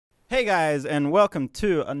Hey guys, and welcome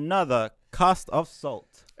to another Cast of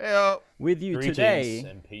Salt. Heyo. With you Greetings today,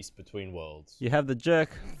 and peace between worlds. you have the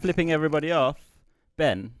jerk flipping everybody off,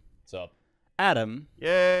 Ben, What's up? Adam,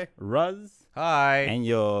 Yay. Ruz, Hi. and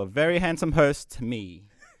your very handsome host, me,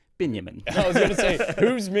 Benjamin. I was gonna say,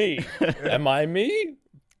 who's me? Am I me?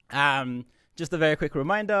 Just a very quick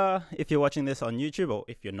reminder, if you're watching this on YouTube, or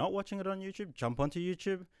if you're not watching it on YouTube, jump onto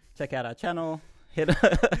YouTube, check out our channel,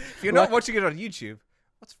 If you're not watching it on YouTube,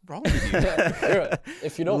 what's wrong with you?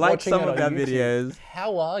 If you're not like watching some it of on our YouTube, videos,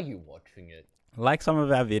 how are you watching it? like some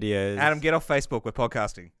of our videos, Adam, get off Facebook. We're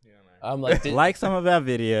podcasting. I'm like, like some of our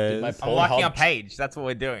did videos. my I'm liking Pornhub- our page. That's what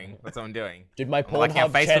we're doing. That's what I'm doing. Did my liking our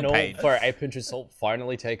Pornhub Facebook channel page. for 8 of Salt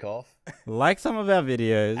finally take off? Like some of our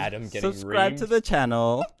videos, Adam getting subscribe to reamed. the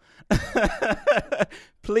channel,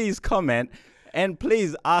 please comment, and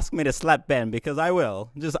please ask me to slap Ben because I will.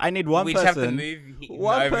 I need one We just have to person, move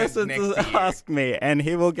one over person next to to you. ask me, and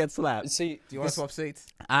he will get slapped. See, Do you want to swap seats?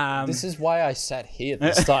 this is why I sat here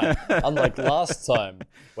this time, unlike last time,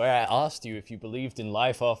 where I asked you if you believed in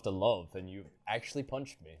life after love, and you actually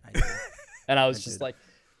punched me. And I was just like,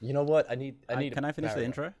 you know what? I need. Can I finish the barrier.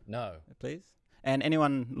 intro, No. please? And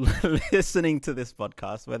anyone listening to this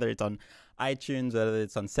podcast, whether it's on iTunes, whether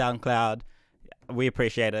it's on SoundCloud, we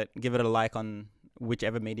appreciate it. Give it a like on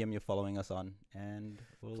whichever medium you're following us on, and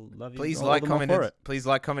we'll love you. Please all like, the more comment, for and, it. please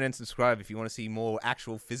like, comment, and subscribe if you want to see more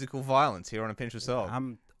actual physical violence here on A Pinch of Salt.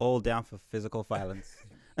 I'm all down for physical violence.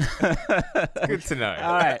 Good to know.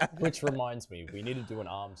 All right. Which reminds me, we need to do an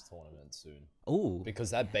arms tournament soon. Ooh. Because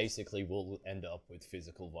that basically will end up with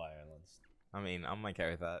physical violence. I mean, I'm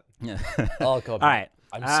okay with that. Yeah. Oh god. All right.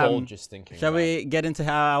 I'm sold just thinking. Shall about we it. get into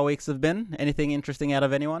how our weeks have been? Anything interesting out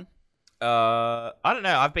of anyone? I don't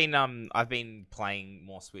know. I've been playing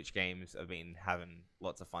more Switch games. I've been having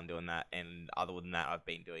lots of fun doing that. And other than that, I've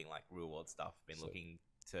been doing like real world stuff. Been looking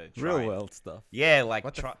to try Real and- world stuff. Yeah, like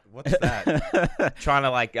What's that? trying to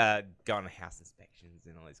like go on house inspections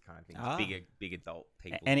and all these kind of things. Ah. Big adult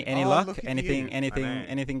people. Any Oh, luck? look at Anything you.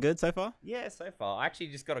 anything good so far? Yeah, so far. I actually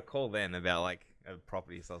just got a call then about like a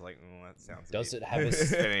property, so I was like, oh, that sounds. Does it it have a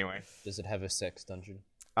but anyway. Does it have a sex dungeon?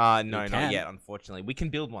 No, You not can. yet. Unfortunately, we can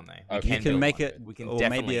build one though. Oh, We you You build can make one. it, We can or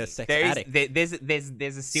definitely. maybe a sex There is- attic.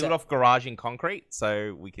 there's a sealed off garage in concrete,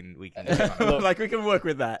 so we can. Look, like we can work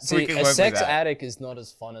with that. See, can a work with sex that. attic is not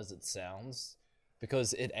as fun as it sounds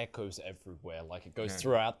because it echoes everywhere. Like it goes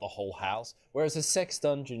throughout the whole house. Whereas a sex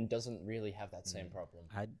dungeon doesn't really have that same problem.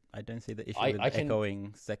 I don't see the issue I with can-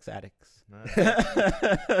 echoing sex addicts.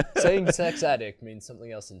 Saying sex attic means something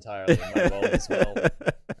else entirely in my world as well.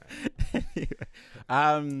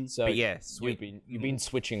 So But yeah, you've been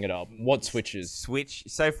switching it up. What switches? Switch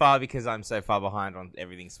so far because I'm so far behind on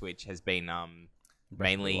everything. Switch has been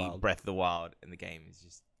mainly Wild. Breath of the Wild, and the game is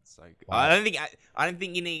just so good. Wow. I don't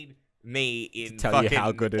think you need me in tell you fucking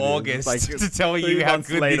how good it is. August Like, to tell 3 you how months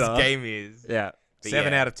good later. this game is. Yeah. But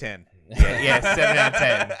 7 yeah. out of 10. Yeah, 7 out of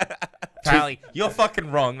 10. Apparently, you're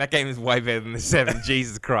fucking wrong. That game is way better than the 7.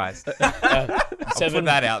 Jesus Christ. Put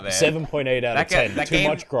that out there. 7.8 out of 10. that Too game-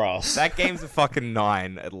 much grass. That game's a fucking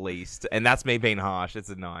 9 at least, and that's me being harsh. It's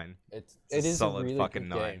a 9. It a is solid a really fucking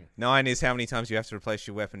good 9. game. 9 is how many times you have to replace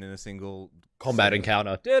your weapon in a single Combat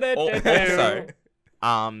encounter. Also,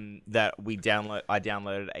 that I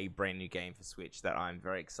downloaded a brand new game for Switch that I'm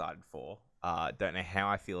very excited for. Don't know how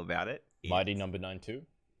I feel about it. Mighty number 9 too.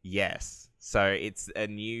 Yes. So it's a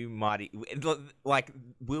new Mighty. Like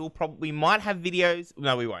we might have videos.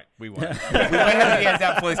 No, we won't. We won't. We won't have videos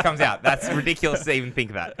out before this comes out. That's ridiculous to even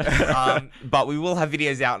think of that. But we will have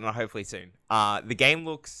videos out, and hopefully soon. The game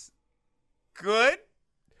looks good.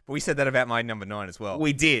 But we said that about my number 9 as well.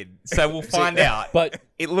 We did. So we'll find out. But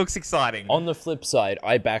It looks exciting. on the flip side,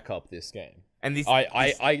 I back up this game. And this,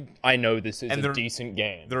 I know this is And a the- decent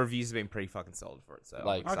game. the reviews have been pretty fucking solid for it. So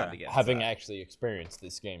Like, I'm excited to get into having that. actually experienced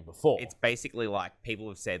this game before. It's basically like people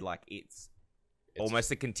have said like it's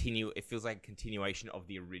almost it feels like a continuation of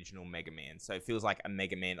the original Mega Man. So it feels like a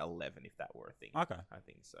Mega Man 11 if that were a thing. Okay. I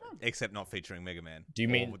think so. Except not featuring Mega Man. Do you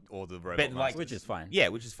mean- Or the robot But, like- Masters. Which is fine. Yeah,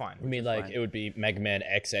 which is fine. I mean, like, fine. it would be Mega Man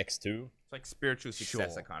XX2. It's like spiritual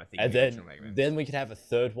successor Sure. kind of thing. And of the then, original Mega Man. then we could have a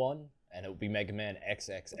third one, and it would be Mega Man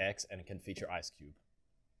XXX, and it can feature Ice Cube.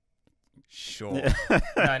 Sure. No,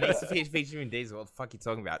 it needs to feature Vin Diesel. What the fuck are you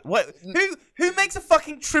talking about? What? Who makes a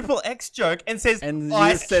fucking triple X joke and says And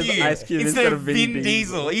Ice says Cube, Ice Cube instead of Vin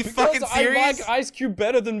Diesel? Are you fucking serious? I like Ice Cube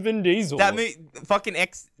better than Vin Diesel. That fucking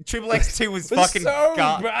Triple X2 was It was fucking so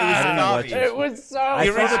gar- bad. garbage. It was so I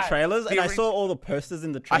saw the bad. trailers and I ori- saw all the posters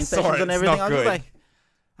in the train I saw stations it, and it's everything. not I was good. like,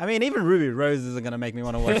 I mean, even Ruby Rose isn't gonna make me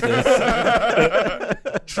want to watch this.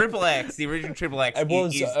 Triple X, the original Triple X. It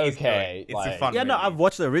was is okay, good. It's like- a fun Yeah, no, movie. I've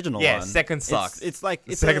watched the original Yeah, one. second sucks. It's like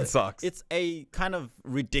The it's second a, sucks. It's a kind of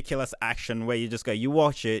ridiculous action where you just go, you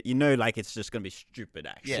watch it, you know, like it's just gonna be stupid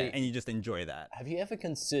action, Yeah. and you just enjoy that. Have you ever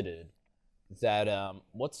considered that?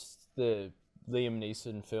 What's the Liam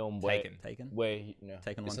Neeson film where Taken. where he, no,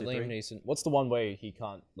 Taken is 1, it 2, Liam 3? Neeson? What's the one where he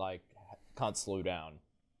can't slow down?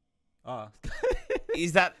 Oh,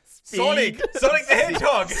 Is that Sonic the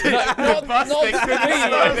Hedgehog. not Buster couldn't me.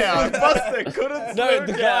 slow down. Buster couldn't No, slow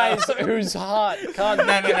the down. guys whose heart can't.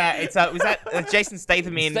 No. It's was that Jason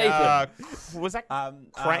Statham in? Was that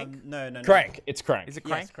Crank? No. Crank. It's Crank. Is it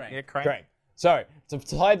Yes, Crank? Crank. Yeah, Crank. Crank. So to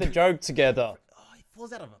tie the joke together, Oh, he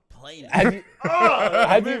falls out of a plane. have you,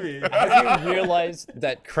 have you realized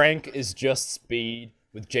that Crank is just Speed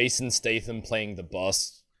with Jason Statham playing the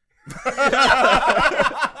boss?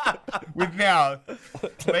 With now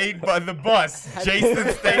played by the bus,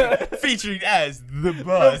 Jason Statham featuring as the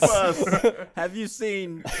bus. Have you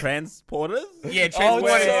seen Transporters? Yeah, Oh,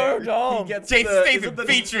 Transporter. it's so dumb. Jason Statham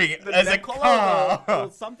featuring as a car.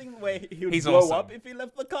 or something where he would He's blow awesome. up if he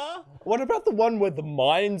left the car. What about the one with the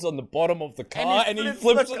mines on the bottom of the car and he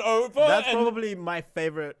flips the it ca- over? That's and- probably my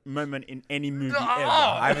favorite moment in any movie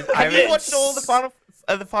ever. Have you watched all the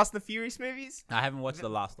the Fast and the Furious movies? I haven't watched the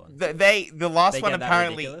last one. The last They one get that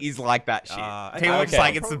apparently ridiculous? is like that shit. Okay. He looks Okay.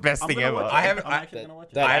 like it's the best I'm thing gonna ever. watch it. I haven't- I'm actually gonna watch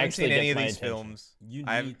it. That I haven't actually seen any gets of my these attention. films. You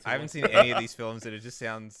I need to haven't watch seen any of these films, and it just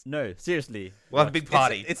sounds. No, seriously. We'll have a big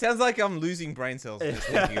party. It sounds like I'm losing brain cells just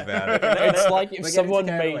thinking about it. It's like if We're getting someone too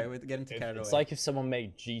carried made. away. We're getting too carried It's away. like if someone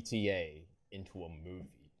made GTA into a movie.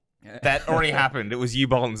 That already happened. It was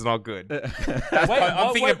U-Bombs, not good. That's Wait,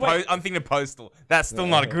 I'm thinking wait. I'm thinking of Postal. That's still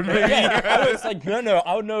not a good movie. Yeah, I was like, no,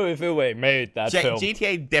 I don't know if it were made that film.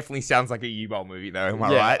 GTA definitely sounds like a U-Bomb movie, though. Am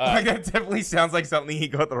I Yeah, right? uh, Like that definitely sounds like something he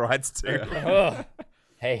got the rights to. Ugh.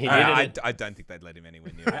 Hey, he needed it. I don't think they'd let him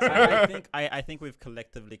anywhere near. I think we've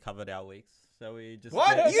collectively covered our weeks. So we just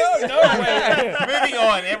What? get- No way. Moving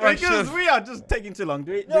on, everyone because should. we are just taking too long.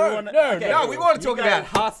 Do we No, wanna, no, okay, No, we want to you talk guys- about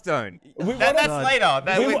Hearthstone. That's later.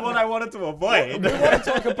 That we we- wa- what I wanted to avoid. We want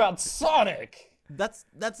to talk about Sonic. That's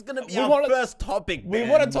gonna be We our wanna- first topic. We man.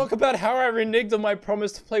 want to talk about how I reneged on my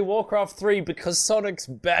promise to play Warcraft 3 because Sonic's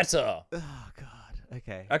better. Oh God.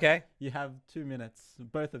 Okay. Okay. You have 2 minutes,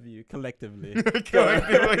 both of you collectively.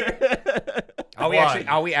 Are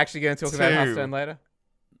we actually going to talk about Two. Hearthstone later?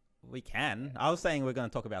 We can. I was saying we're going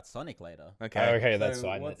to talk about Sonic later. Okay. Okay, that's So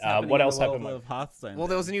fine. what's happening What in else the world happened? of Hearthstone? Well,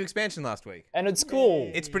 there was a new expansion last week. And it's cool.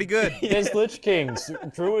 It's pretty good. There's Lich Kings.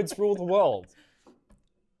 Druids rule the world.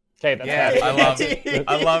 Okay, that's Yeah, happening.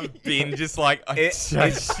 I love being just like It-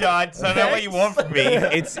 I don't know what you want from me.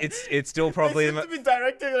 It's still probably the. to be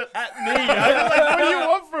directing it at me. I was like, what do you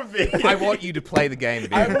want from me? I want you to play the game,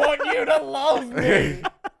 I dude. want you to love me.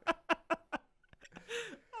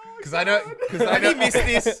 Because I know. Because I Have know. you missed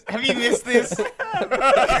this? Have you missed this? This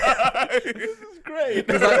is great.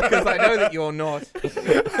 Because I know that you're not.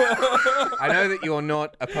 I know that you're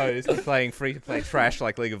not opposed to playing free-to-play trash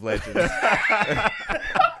like League of Legends.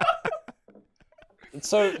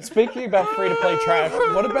 So, speaking about free-to-play trash,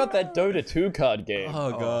 what about that Dota 2 card game?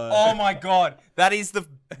 Oh God. Oh my god, that is the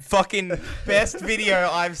fucking best video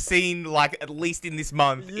I've seen, like at least in this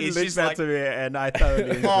month. You It's linked just that like, to me, and I thoroughly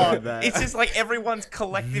enjoyed oh, that. it's just like everyone's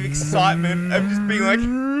collective excitement of just being like,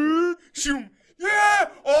 shoom, yeah,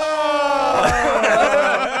 oh.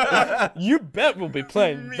 You bet we'll be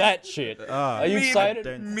playing that shit. Are you Me- excited?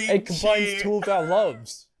 don't- Me It combines cheer. two of our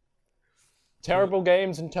loves. Terrible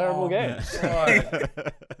games and terrible games.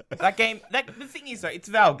 That game. The thing is though, it's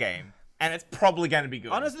a Valve game, and it's probably going to be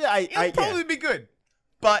good. Honestly, it'll probably be good,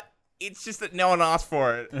 but it's just that no one asked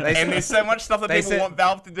for it, and there's so much stuff that they people said- want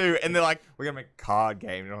Valve to do, and they're like, "We're gonna make a card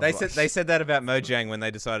game." And I was They like, said that about Mojang when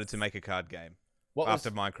they decided to make a card game What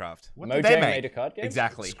after was Minecraft. What did Mojang they made a card game?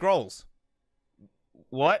 exactly. Scrolls.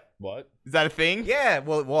 What What? is that a thing? Yeah,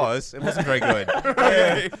 well, it was. It wasn't very good.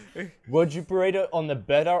 Would you rate it on the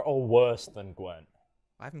better or worse than Gwent?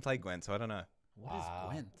 I haven't played Gwent, so I don't know. What is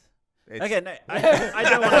Gwent? It's- Okay, no, I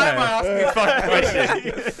don't want Why am I to asking a fucking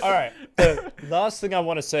question? All right. The last thing I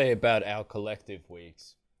want to say about our collective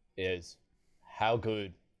weeks is how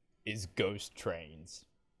good is Ghost Trains?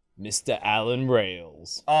 Mr. Alan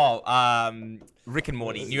Rails. Oh, Rick and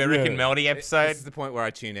Morty. New Rick and Morty This episode. is the point where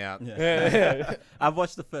I tune out. I've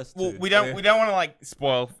watched the first two. Well, we don't want to like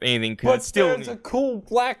spoil anything because But it's still there's a cool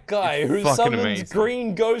black guy It's who fucking summons amazing.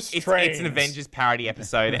 green ghost trains. it's an Avengers parody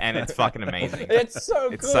episode and it's fucking amazing. It's so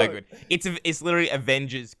good. It's so good. It's literally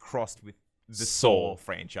Avengers crossed with the Saw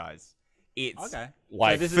franchise. It's Okay.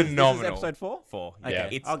 like So this is phenomenal. episode 4? 4. Yeah.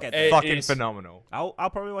 It's I'll get that. fucking It is- phenomenal. I'll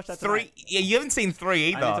probably watch that 3. tonight. Yeah, you haven't seen 3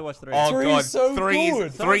 either. I need to watch 3. Oh 3 god, is so 3 good.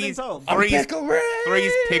 is So I've been 3 is told. 3 is Pickle Rick! 3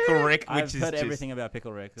 is Pickle Rick, I've which is heard just everything about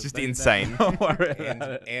Pickle Rick. just Don't- insane. Don't worry about And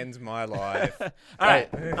it. ends my life. All right.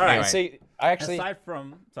 All right. Anyway. See, I actually Aside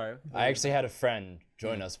from had a friend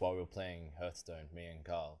join us while we were playing Hearthstone, me and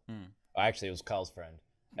Carl. Actually, it was Carl's friend.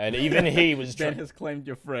 And even he was Ben trying. has claimed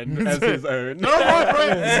your friend as his own. No, my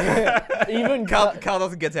friends. Even Carl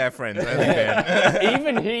doesn't get to have friends. Only Ben.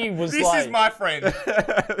 even he was This like, is my friend.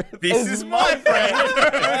 This is my friend.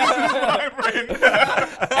 This is my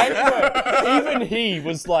friend. anyway, even he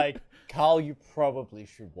was like, Carl, you probably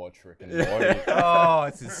should watch Rick and Morty. Oh,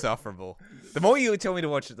 it's insufferable. The more you tell me to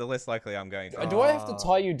watch it, the less likely I'm going to. Do I have to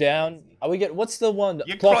tie you down? Are we get? What's the one?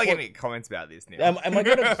 You're Clockwork- probably gonna get comments about this now. Am I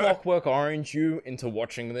gonna Clockwork Orange you into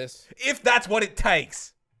watching this? If that's what it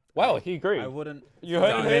takes. Wow, he agreed. I wouldn't. You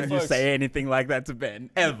heard it here, you folks. say anything like that to Ben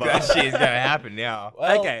ever. That shit is gonna happen now.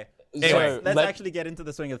 Well, Okay. Anyway, so Let's let, actually get into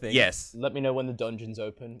the swing of things. Yes. let me know when the dungeon's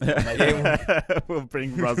open. We'll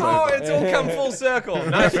bring Russ Oh, over. it's all come full circle.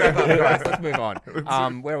 No, shut up, guys. Let's move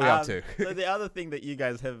on. Where are we up to? So the other thing that you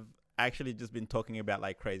guys have actually just been talking about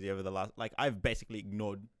like crazy over the last, like I've basically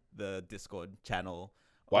ignored the Discord channel.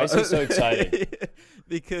 Why is he so excited?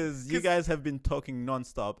 Because you guys have been talking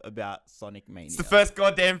nonstop about Sonic Mania. It's the first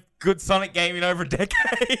goddamn good Sonic game in over a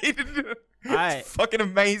decade. It's fucking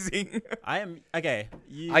amazing. I am okay.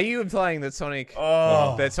 Are you implying that Sonic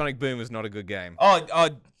Boom was not a good game?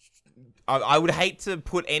 I would hate to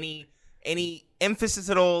put any emphasis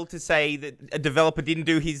at all to say that a developer didn't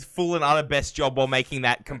do his full and utter best job while making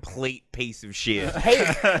that complete piece of shit. Hey,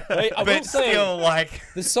 I will But say still, like,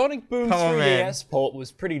 the Sonic Boom Come on, 3DS port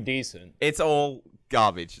was pretty decent. it's all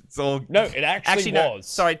garbage. It's all No, it actually no, was.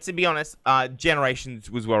 sorry, to be honest, Generations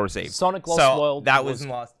was well received. Sonic Lost So World that was in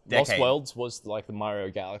the last decade. Lost Worlds was like the Mario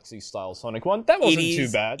Galaxy style Sonic one. That wasn't too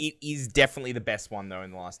bad. It is definitely the best one though in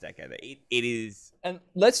the last decade. It is. And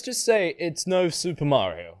let's just say it's no Super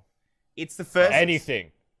Mario. It's the first.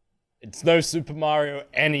 Anything. It's no Super Mario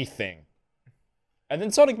anything. And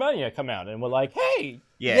then Sonic Mania come out and we're like, hey,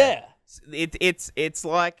 Yeah. It's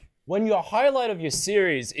like. When your highlight of your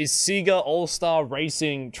series is Sega All-Star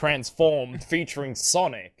Racing Transformed featuring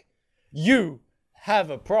Sonic, you have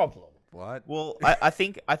a problem. What? Well, I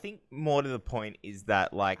think more to the point is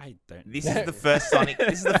that like I don't. this is the first Sonic.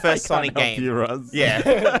 This is the first Sonic Help game. you, Russ.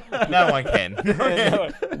 Yeah, no one can. No,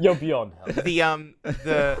 you're beyond help.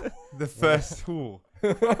 The first. Ooh.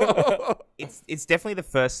 It's definitely the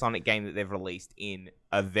first Sonic game that they've released in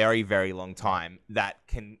a very very long time that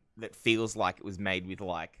feels like it was made with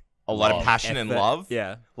like a lot of passion and Effort. love.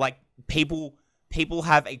 Yeah. Like people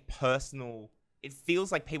have a personal. It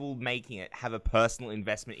feels like people making it have a personal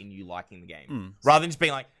investment in you liking the game, rather than just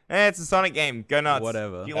being like, it's a Sonic game, go nuts.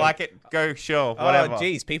 Whatever. If you like it, go sure, whatever. Oh,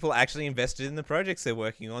 geez, people actually invested in the projects they're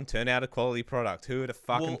working on, turn out a quality product. Who would have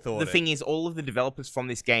fucking Well, thought the it? thing is, all of the developers from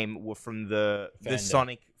this game were from the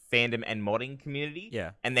Sonic fandom and modding community.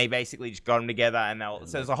 Yeah. And they basically just got them together, and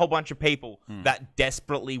so there's a whole bunch of people that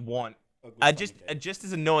desperately want, just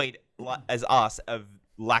as annoyed as us of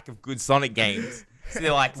lack of good Sonic games. So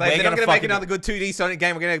they're like, So if they're not going to make another good 2D Sonic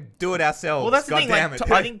game, we're going to do it ourselves. Well, that's the God thing. damn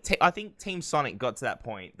Like, it. I think Team Sonic got to that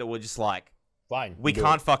point that we're just like, Fine. we do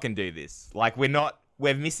can't it. fucking do this. Like,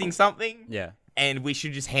 we're missing something. Yeah. And we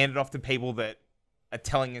should just hand it off to people that are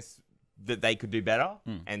telling us that they could do better,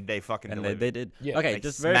 and they fucking And delivered. they did. Yeah. Okay, They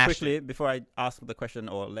just very smashed quickly before I ask the question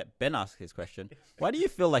or let Ben ask his question, why do you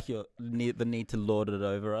feel like you need the need to lord it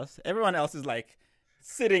over us? Everyone else is like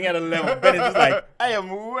sitting at a level. Ben is just like, I am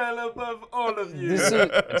well above all of you.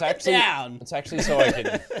 It's actually so I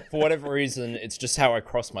can, for whatever reason, it's just how I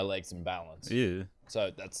cross my legs in balance. You.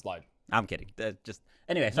 So that's like, I'm kidding. Just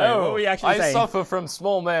anyway. Sorry, what were we actually saying? suffer from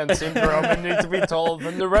small man syndrome and need to be taller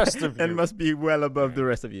than the rest of you. And must be well above the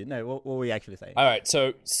rest of you. No, what were we actually saying? All right,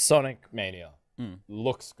 so Sonic Mania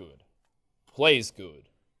looks good, plays good,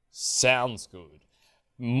 sounds good,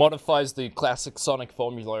 modifies the classic Sonic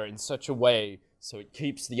formula in such a way so it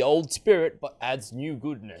keeps the old spirit but adds new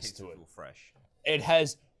goodness to it. fresh. It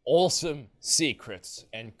has awesome secrets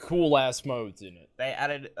and cool ass modes in it. They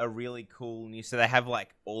added a really cool new. So they have like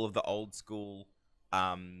all of the old school,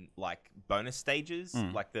 like bonus stages,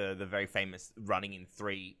 like the very famous running in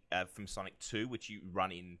 3 from Sonic 2, which you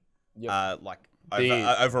run in, like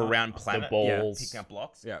over a round planet, balls. picking up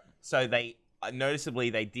blocks. Yeah. So they noticeably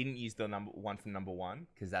they didn't use the number 1 from number 1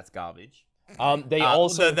 because that's garbage. They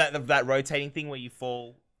also that rotating thing where you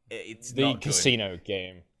fall. It's the not good. casino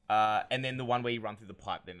game. And then the one where you run through the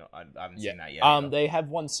pipe. Then I haven't seen that yet. Either. They have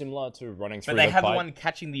one similar to running through But they the have pipe. the one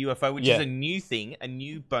catching the UFO, which is a new thing, a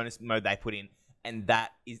new bonus mode they put in, and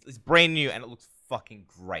that is brand new and it looks fucking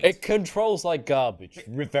great. It controls like garbage.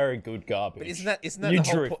 Very good garbage. But isn't that You the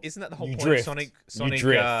whole drift. isn't that the whole You point drift. of You Sonic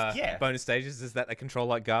drift. Yeah. bonus stages? Is that they control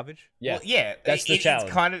like garbage? Yeah, Well, yeah, that's the challenge.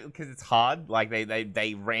 It's kind of because it's hard. Like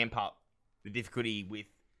they ramp up the difficulty with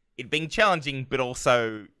it being challenging, but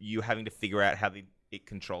also you having to figure out how it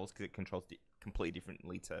controls because it controls completely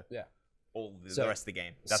differently to all the rest of the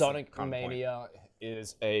game. That's Sonic the kind of point. Mania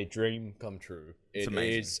is a dream come true. It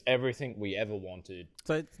amazing. is everything we ever wanted.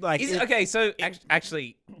 So it's like Okay, so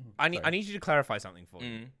actually, I need you to clarify something for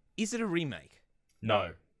me. Is it a remake?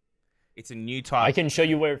 No, it's a new type. I can show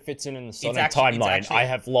you where it fits in the Sonic actually- timeline. actually- I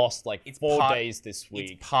have lost like it's 4 part- days this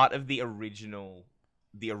week. It's part of the original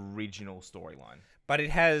storyline. But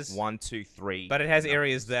it has 1, 2, 3. But it has numbers,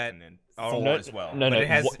 areas that and then are 4 No, as well. no, but no, it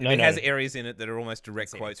has wha- no, it no. has areas in it that are almost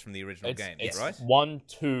direct That's it. quotes from the original game, It's right? 1,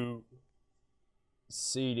 2,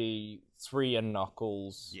 CD, 3 and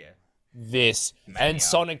Knuckles. Yeah. This Mania. and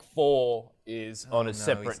Sonic 4 is on a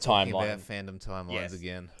separate timeline. fandom timelines Yes.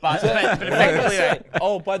 again. But effectively,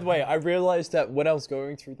 Oh, by the way, I realized that when I was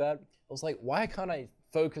going through that, I was like, why can't I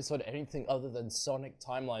focus on anything other than Sonic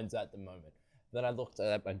timelines at the moment? Then I looked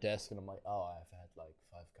at my desk and I'm like, oh, I've had like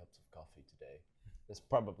 5 cups of coffee today. This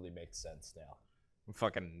probably makes sense now. I'm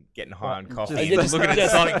fucking getting high on coffee. just- Just looking at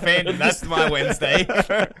just- Sonic fandom. That's my Wednesday.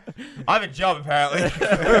 I have a job apparently.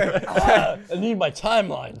 I need my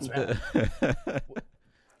timelines, man.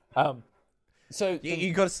 So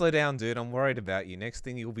You got to slow down, dude. I'm worried about you. Next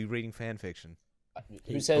thing you'll be reading fan fiction.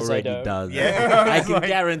 who says I already don't? does. Yeah. I can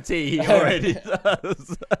guarantee he already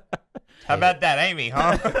does. How about that, Amy?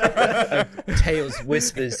 Huh? Tales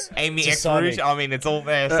whispers. Amy to X Sonic. Rouge. I mean, it's all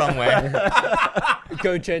there somewhere.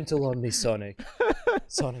 Go gentle on me, Sonic.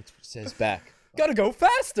 Sonic says back. Gotta go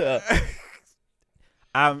faster.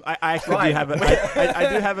 I actually do have I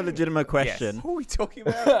do have a legitimate question. What are we talking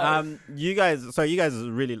about? You guys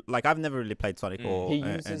really like. I've never really played Sonic or He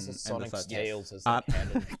uses and Sonic's such. tails as Uh, like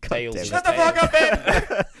canon. God Tails damn as it. Shut the tails. fuck up,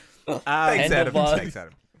 Ben. Thanks, End Adam. of, Thanks,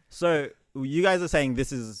 Adam. So you guys are saying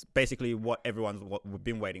this is basically what we've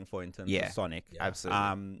been waiting for in terms Yeah. of Sonic.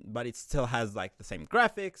 Absolutely. But it still has like the same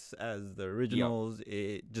graphics as the originals.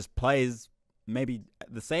 It just plays maybe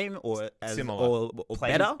the same or as Similar. or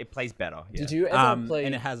better. It plays better. Yeah. Did you ever play?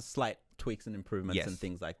 And it has slight tweaks and improvements Yes. and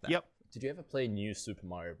things like that. Yep. Did you ever play New Super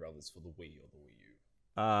Mario Brothers for the Wii or the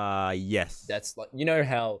Wii U? Yes. That's like you know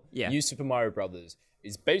how Yeah. New Super Mario Brothers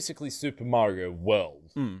is basically Super Mario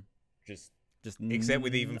World. Just Except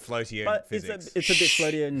with even floatier but physics. it's a bit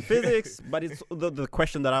floatier in physics. But it's the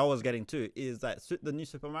question that I was getting to is that the new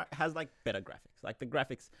Super Mario has like better graphics. Like the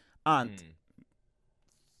graphics aren't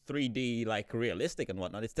 3D like realistic and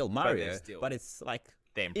whatnot. It's still Mario, but it's like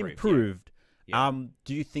They improved, improved. Yeah.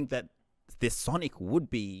 Do you think that this Sonic would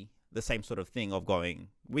be the same sort of thing of going?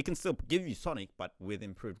 We can still give you Sonic, but with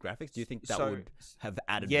improved graphics. Do you think that would have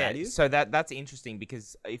added value? So that's interesting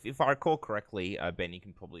because if I recall correctly, Ben, you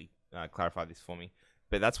can probably clarify this for me.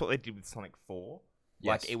 But that's what they did with Sonic 4. Yes.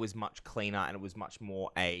 Like it was much cleaner and it was much more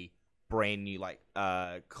a brand new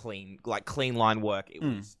clean line work. It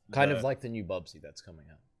was kind of like the new Bubsy that's coming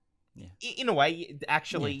out. in a way,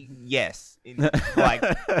 actually, yes.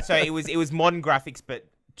 So it was modern graphics, but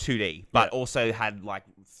 2D, but also had like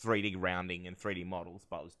 3D rounding and 3D models,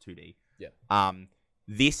 but it was 2D. Yeah.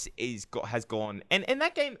 This has gone, and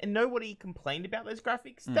that game, and nobody complained about those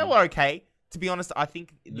graphics. They were okay. To be honest, I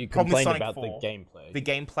think the You problem with complained Sonic about 4, the gameplay. the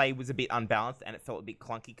gameplay was a bit unbalanced and it felt a bit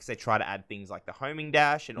clunky because they tried to add things like the homing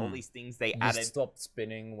dash and all these things they You added. stopped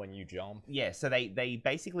spinning when you jump. Yeah, so they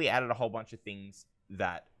basically added a whole bunch of things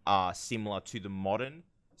that are similar to the modern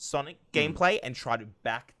Sonic gameplay and try to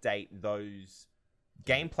backdate those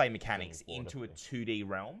gameplay mechanics into a 2D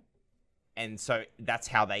realm. And so that's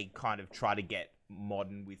how they kind of try to get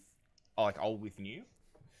modern with, like, old with new.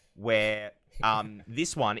 Where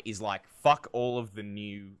this one is like, fuck all of the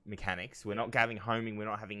new mechanics. We're not having homing. We're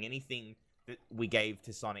not having anything that we gave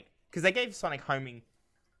to Sonic. Because they gave Sonic homing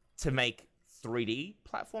to make 3D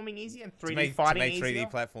platforming easier and 3D fighting to make 3D easier.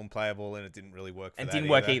 platform playable, and it didn't really work. For It that didn't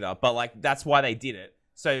work either. But like that's why they did it.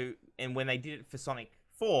 So and when they did it for Sonic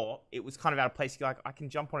 4, it was kind of out of place. You're like, I can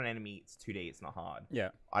jump on an enemy. It's 2D. It's not hard. Yeah.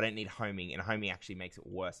 I don't need homing, and homing actually makes it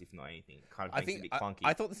worse, if not anything. It kind of makes it a bit clunky.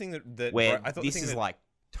 I thought the thing that where I thought this the thing is that, like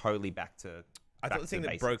totally back to. I thought the thing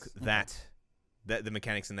that broke basics. that the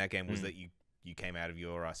mechanics in that game was that you came out of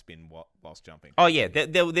your spin whilst jumping. Oh yeah,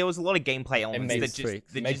 there was a lot of gameplay elements makes that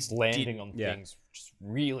just makes landing on Yeah. things just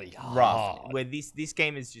really rough. hard. Where this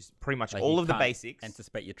game is just pretty much Like, all you of the can't basics.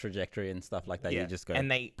 anticipate your trajectory and stuff like that. Yeah. You just go.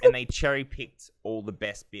 and they cherry picked all the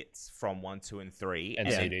best bits from 1, 2, and 3, And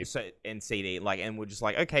then- CD. So and CD, like, and we're just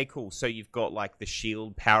like, okay, cool. So you've got like the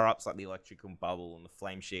shield power ups, like the electrical bubble and the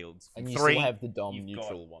flame shields. From And you 3, still have the dumb you've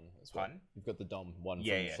neutral one as well. Pardon? You've got the dumb one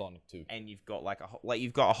Yeah, from yeah. Sonic 2. and you've got like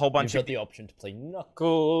you've got a whole bunch You've of got the option to play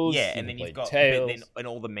Knuckles. yeah, you and then can play you've got Tails. and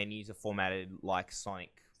all the menus are formatted like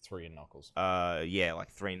Sonic. 3 and Knuckles. Yeah, like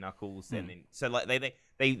 3 Knuckles, and then so like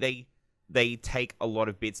they take a lot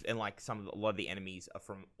of bits, and like a lot of the enemies are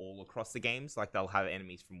from all across the games. Like they'll have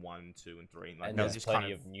enemies from 1, 2, and 3, like And they'll there's just plenty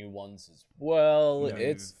kind of new ones as well. move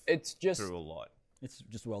It's just through a lot. it's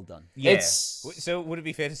just well done. Yeah, it's So would it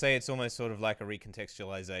be fair to say it's almost sort of like a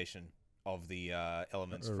recontextualization of the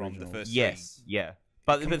elements from the Original. first yes, yeah.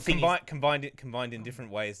 But the thing is, combined in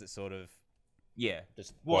different ways that sort of yeah,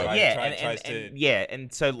 just well, Try- yeah, try- and, tries and to yeah,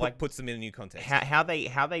 and so like puts them in a new context. how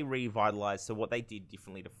they revitalized. So what they did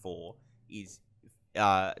differently to 4 is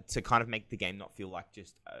to kind of make the game not feel like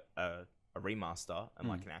just a remaster and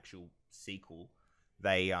like an actual sequel.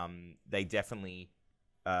 They definitely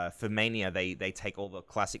for Mania they take all the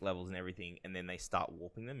classic levels and everything, and then they start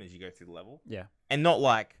warping them as you go through the level. Yeah. And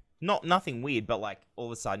nothing weird, but like all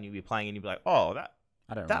of a sudden you'll be playing and you'll be like, oh,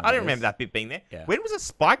 I don't I don't remember that bit being there. Yeah. When was a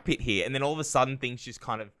spike pit here? And then all of a sudden things just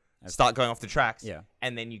kind of start going off the tracks. Yeah.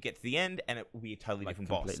 And then you get to the end and it will be a totally Like different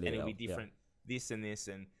boss. And completely it'll be else, yeah. different this and this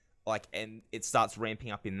and like and it starts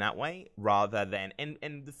ramping up in that way rather than and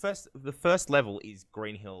the first level is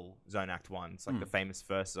Green Hill Zone Act 1. It's like the famous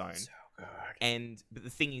first zone. so good. But the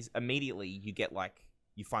thing is immediately you get like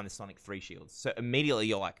you find the Sonic 3 shields. So immediately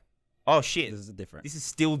you're like, oh shit. This is different. This is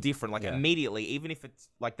still different. Like Yeah. immediately, even if it's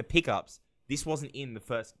like the pickups, this wasn't in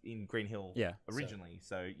Green Hill Yeah. originally.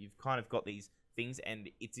 So you've kind of got these things, and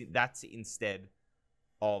that's instead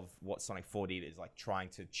of what Sonic 4 did, is like trying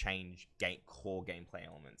to change core gameplay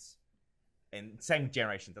elements. And same with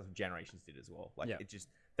Generations. That's what Generations did as well. Like Yeah. it just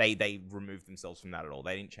they removed themselves from that at all.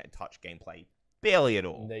 They didn't touch gameplay barely at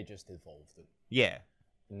all. They just evolved it. Yeah.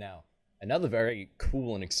 Now, another very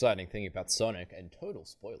cool and exciting thing about Sonic, and total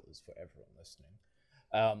spoilers for everyone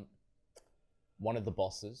listening, one of the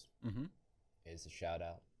bosses Mm-hmm. is a shout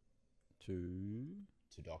out to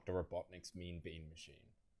Dr. Robotnik's Mean Bean Machine,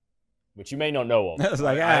 which you may not know of. It's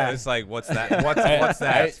like It's like, what's that? What's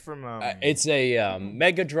that? It's from It's a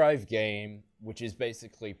Mega Drive game, which is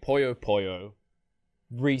basically Puyo Puyo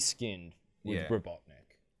reskinned with Yeah. Robotnik.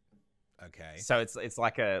 Okay. so it's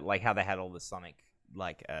like how they had all the Sonic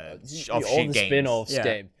like All offshoot the games. spin-offs Yeah.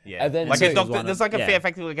 game. Yeah, And then like so- a Doctor, one there's of- like a yeah.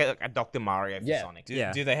 effectively like a Dr. Mario for Yeah. Sonic.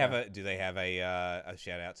 Yeah. Do they have a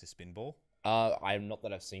shout out to Spinball? I'm not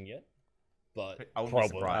that I've seen yet, but I wouldn't be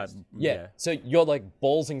probably. surprised. Yeah. So you're like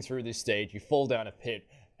ballsing through this stage, you fall down a pit,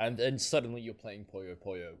 and then suddenly you're playing Puyo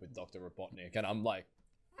Puyo with Dr. Robotnik, and I'm like,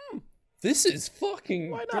 this is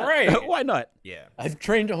fucking Why not? great. Why not? Yeah, I've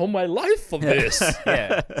trained all my life for this.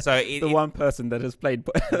 yeah. So The one person that has played.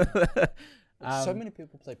 So many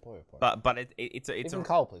people play Puyo Puyo. but it's Even a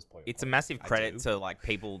Carl plays Puyo it's a Puyo. massive credit do. to like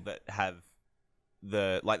people that have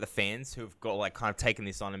the fans who've got like kind of taken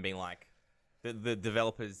this on and being like the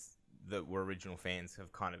developers that were original fans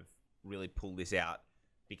have kind of really pulled this out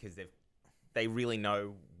because they really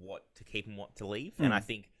know what to keep and what to leave, and I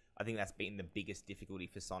think that's been the biggest difficulty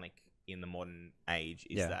for Sonic in the modern age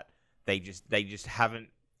is Yeah. that they just haven't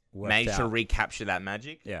Worked managed to out. recapture that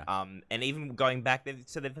magic. Yeah. And even going back,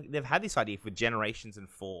 they've had this idea for Generations and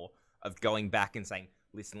 4 of going back and saying,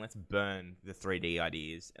 listen, let's burn the 3D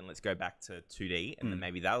ideas and let's go back to 2D, and then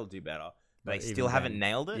maybe that'll do better. But they even still haven't then,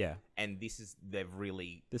 nailed it. yeah. And they've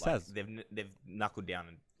really This like, has. they've knuckled down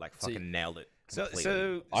and like See, fucking nailed it. So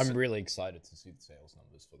Completely. I'm really excited to see the sales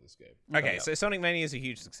numbers for this game. okay. So Sonic Mania is a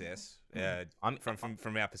huge success. I'm-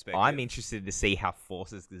 From our perspective. I'm interested to see how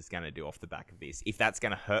Forces is going to do off the back of this. If that's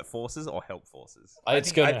going to hurt Forces or help Forces.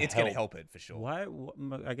 It's gonna gonna help it for sure. Why?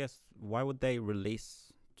 I guess why would they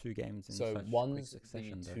release two games in So such quick one's the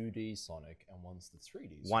succession? though? 2D Sonic and one's the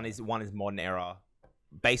 3D. One Sonic. is modern era,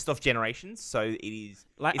 based off Generations. So it is.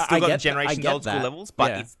 Like, It's I still got get the Generations I get old school that. levels,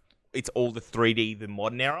 but Yeah. it's all the 3D, the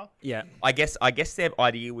modern era. Yeah. I guess their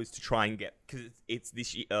idea was to try and get because it's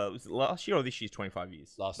this year. Was it last year or this year's 25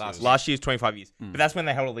 years? Last year's 25 years. But that's when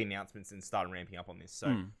they held all the announcements and started ramping up on this.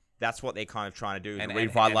 So that's what they're kind of trying to do And- to and-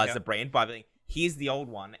 revitalize and- the brand by being, here's the old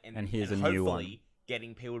one and here's a hopefully new one.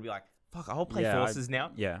 getting people to be like, fuck, I'll play Yeah, Forces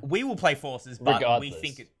now. yeah. We will play Forces, but Regardless. we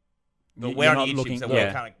think it. You- But we're you're on not YouTube, looking- so yeah.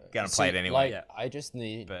 we're kind of going to play it anyway. Like, Yeah. I just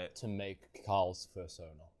need But- to make Carl's persona.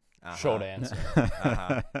 Uh-huh. Short answer.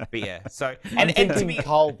 But yeah, so I'm and to thinking be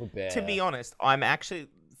Carl the Bear. to be honest, I'm actually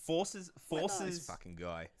Forces This fucking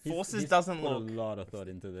guy. Forces He's doesn't put look. a lot of thought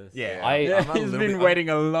into this. Yeah. He's been waiting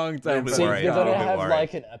a long time. bit See, worried. you're I'm a gonna little bit have worried.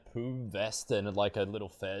 like an Apu vest and like a little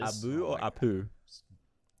fez. Abu or Apu?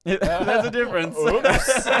 There's a difference.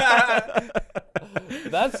 Oops.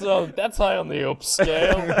 That's high on the up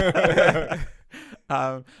scale.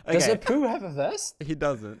 Does Okay. Apu have a vest? He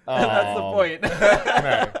doesn't. Oh. That's the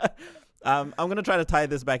point. I'm gonna try to tie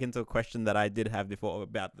this back into a question that I did have before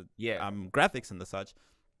about the graphics and the such.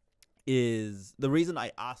 Is the reason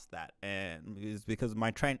I asked that, and is because my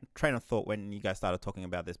train of thought when you guys started talking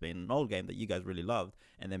about this being an old game that you guys really loved,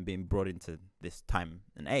 and then being brought into this time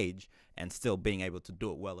and age, and still being able to do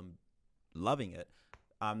it well and loving it.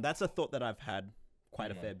 That's a thought that I've had quite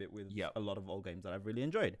a fair bit with a lot of old games that I've really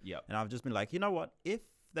enjoyed. And I've just been like, you know what? If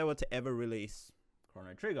they were to ever release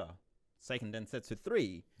Chrono Trigger, Seiken Densetsu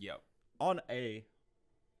 3 on a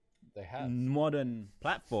They have. modern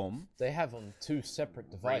platform, They have on 2 separate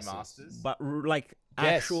devices. Remasters. but like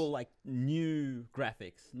Yes. actual like new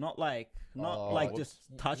graphics, not like whoops. just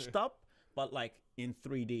touched up, but like in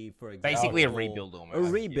 3D, for example. Basically a rebuild almost. A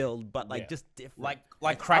rebuild, but like Yeah. just different.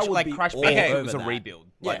 Like Crash, I would like be Crash all Bandicoot over was a that. rebuild.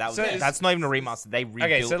 Yeah, Like that was so it's- that's not even a remaster. They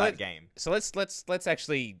rebuilt so that game. So let's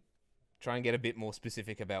actually try and get a bit more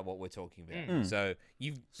specific about what we're talking about. So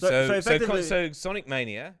So effectively- so Sonic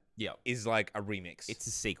Mania Yeah, is like a remix. it's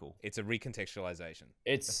a sequel. It's a recontextualization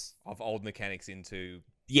It's of old mechanics into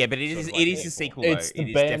Yeah, but it Sort is of like it is sequel. a sequel. Though. it's It the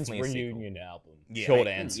is band's definitely a sequel. reunion album. Yeah. Short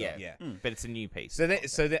Yeah. answer. yeah. But it's a new piece. So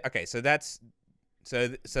that's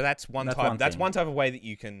one That's type. one That's thing. one type of way that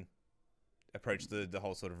you can approach the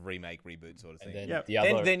whole sort of remake reboot sort of And thing. then Yep. the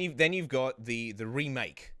other. Then you've got the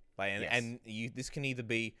remake, like, Yes. and this can either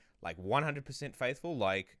be like 100% faithful,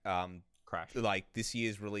 like Crash, like this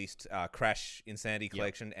year's released Crash Insanity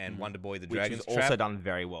Collection and Wonder Boy the which Dragon's was Trap, also done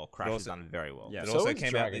very well. Crash has also- done very well. Yeah. that So also is came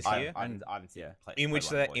out Dragon's this Trap. year. I haven't seen played in which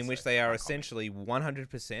Wonder Boy, in which so they I are can't comment. essentially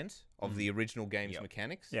 100% of the original game's Yep.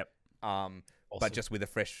 mechanics. Yep. But Also- just with a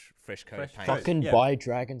fresh coat of paint. Fucking Yeah. buy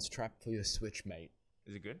Dragon's Trap for your Switch, mate.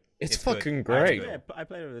 Is it good? It's, It's good. fucking It's great. good. Yeah, I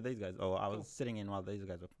played it with these guys. Oh, I was sitting in while these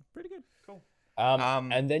guys were pretty good. Cool.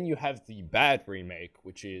 And then you have the bad remake,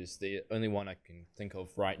 which is the only one I can think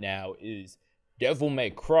of right now, is Devil May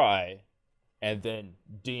Cry, and then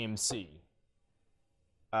DMC.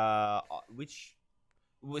 Which?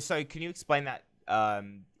 So can you explain that?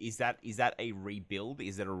 Is that a rebuild?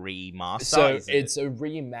 Is it a remaster? So Is it's a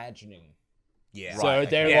reimagining. Yeah. So Right,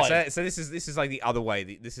 they're Yeah, like, so this is like the other way.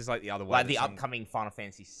 This is like the other way. like that the some- upcoming Final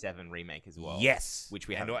Fantasy VII remake as well. Yes, which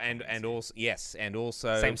we and haven't and commented. also yes, and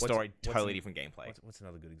also Same what's- story, what's totally an- different gameplay. What's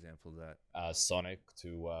another good example of that? Sonic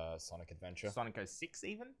to Sonic Adventure. Sonic 06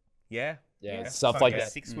 even. Yeah, Yeah. stuff Sonic like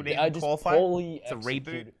that. 06 would They even are just qualify. poorly It's a reboot.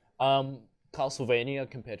 executed. Castlevania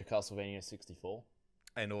compared to Castlevania 64.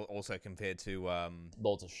 And also compared to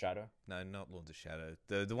Lords of Shadow. no, not Lords of Shadow,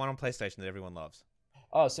 the one on PlayStation that everyone loves.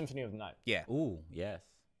 Oh, Symphony of the Night. Yeah. Ooh, yes,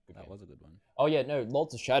 that game. was a good one. Oh yeah, no,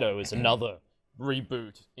 Lords of Shadow is another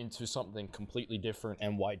reboot into something completely different.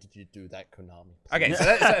 And why did you do that, Konami? Okay, so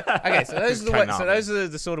those are the Konami. so those are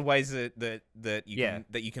the sort of ways that you Yeah. can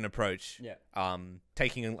that you can approach Yeah.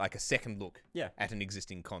 taking like a second look Yeah. at an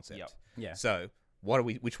existing concept. Yep. Yeah. So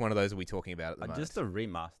which one of those are we talking about at the moment? Just a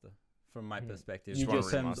remaster, from my perspective, You in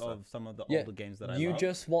just- terms remaster. of some of the Yeah, older games that I You love.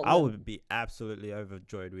 just want I them, would be absolutely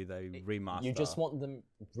overjoyed with a remaster. you just want them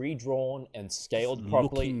redrawn and scaled Just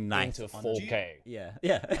properly looking nice into on 4K. Yeah,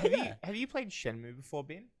 yeah. Have you played Shenmue before,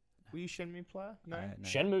 Ben? Were you a Shenmue player? No. No.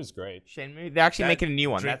 Shenmue's great. Shenmue. They're actually That making a new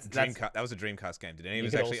one. Dream, That's that was a Dreamcast game. Did any of You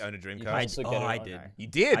us could actually also- own a you can Dreamcast? also Oh, get it I on- did. You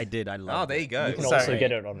did. I did. I love. Oh, there you go. You can So- also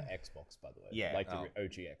get it on Xbox, by the way. Yeah. Like the Oh.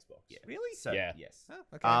 OG Xbox. really. So, Yeah. Yes. Oh,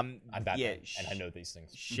 okay. I'm Batman, Yeah. and I know these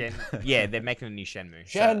things. Yeah, they're making a new Shenmue.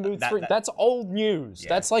 So Shenmue 3, that's old news. Yeah.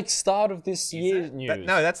 That's like start of this year's news.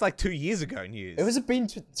 No, that's like 2 years ago news. It was been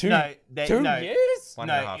two No, no. years? one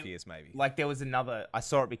no, and a half it- years maybe. Like there was another. I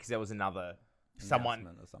saw it because there was another someone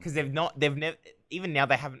Announcement or something. because they've never even now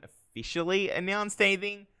they haven't officially announced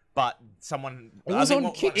anything. But someone It was I on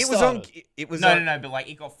think Kickstarter. It was on. It was No, on, no, no, but like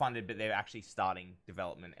it got funded, but they're actually starting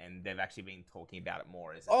development, and they've actually been talking about it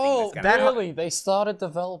more as a Oh, thing that's gonna really? They started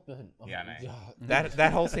development. Yeah, I know.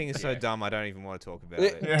 That whole thing is so dumb. I don't even want to talk about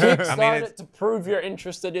it. Kickstart I mean, it to prove you're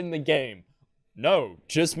interested in the game. No,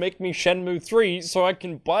 just make me Shenmue 3 so I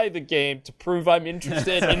can buy the game to prove I'm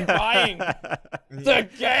interested in buying the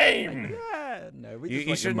game. Yeah, no, we you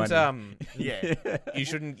just want your shouldn't. money. Yeah. You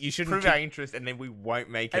shouldn't. Prove our interest, and then we won't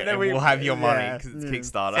make it, And then and we- we'll have your money yeah, because it's yeah.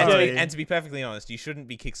 Kickstarter. And, Sorry. and to be perfectly honest, you shouldn't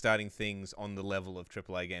be kickstarting things on the level of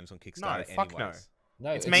AAA games on Kickstarter. No, fuck no. anyways.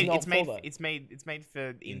 No, It's made. not It's made. for that. It's made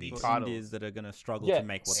for indie For titles. indies that are gonna struggle Yeah, to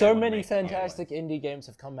make what so they wanna many make. fantastic indie games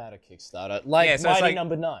have come out of Kickstarter, like Yeah, so it's Mighty like-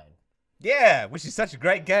 Number 9. Yeah, which is such a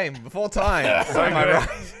great game before time. So am I right?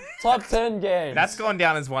 Top 10 games. That's gone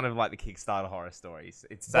down as one of like the Kickstarter horror stories.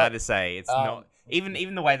 It's sad to say. It's not even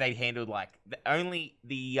the way they handled like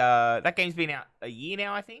that game's been out a year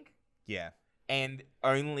now, I think. Yeah. And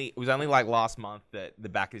it was only like last month that the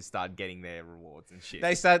backers started getting their rewards and shit.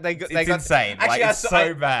 They got it's insane. Actually, like, I it's saw,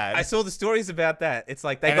 so bad. I saw the stories about that. It's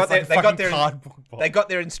like they And got it's their, like they got their cardboard box. they got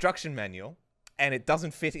their instruction manual, and it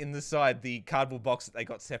doesn't fit in the side the cardboard box that they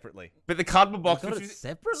got separately. But the cardboard box got which it was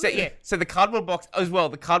separately? so the cardboard box as well.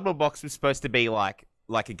 The cardboard box was supposed to be like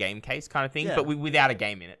a game case kind of thing, Yeah. but without a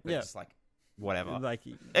game in it. But Yeah. just like whatever. Like,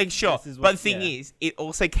 Sure, this is but what- the thing yeah. is, it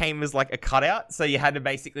also came as like a cutout, so you had to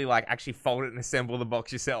basically like actually fold it and assemble the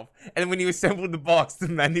box yourself. And when you assembled the box, the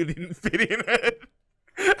manual didn't fit in it.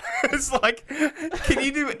 It's like, can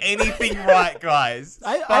you do anything right, guys?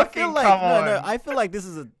 I Fucking feel like come no, on. I feel like this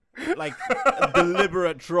is a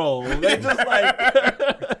deliberate troll. They're just like,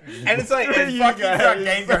 And it's like, Fucking fucking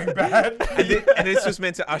game going bad. and it's just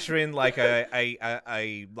meant to usher in like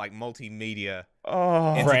a like multimedia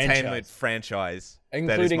Oh, entertainment franchise that is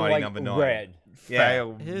including Mighty like Number 9. Red.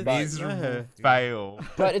 fail, Here's- miserable fail.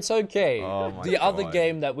 But it's okay. Oh my the other God.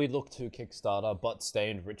 game that we looked to Kickstarter,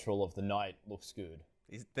 Bloodstained Ritual of the Night, looks good.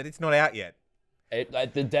 But it's not out yet.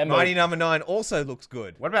 The demo, Mighty Number 9 also looks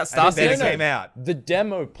good. What about And Star it never Citizen? came out. the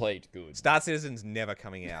demo played good. Star Citizen's never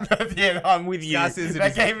coming out. Yeah, I'm with you. Star Citizen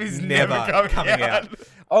That is game is never never coming out.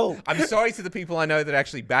 Oh, I'm sorry to the people I know that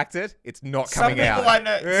actually backed it. It's not Some coming people out. I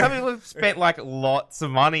know, some people have spent like lots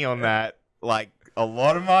of money on that, like a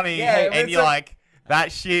lot of money, Yeah, but and it's you're a- like,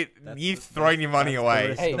 that shit, you've thrown your money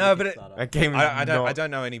away. Hey, No, but it- That game is I not-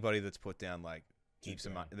 don't know anybody that's put down like heaps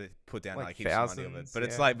of money. That put down Like like heaps of money of it. thousands, But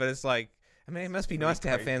it's yeah. like. I mean, it must be nice to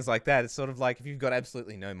have crazy. fans like that. It's sort of like if you've got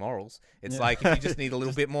absolutely no morals. It's Yeah. like if you just need a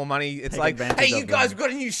little bit more money. It's take like, advantage hey, you of guys, them. we've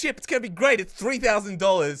got a new ship. It's gonna be great. It's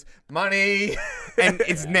 $3,000 money. and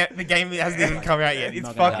it's the game hasn't even come out yet. It's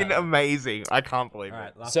Not gonna fucking happen. amazing. I can't believe all it.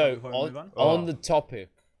 right. Last so one before we move on. on the topic,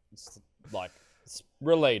 it's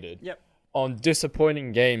related. Yep. On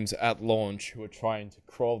disappointing games at launch who are trying to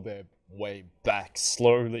crawl their way back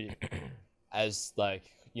slowly, as like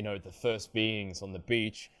the first beings on the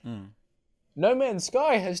beach. No Man's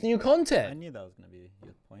Sky has new I content. knew that was gonna be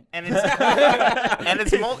your point. And it's and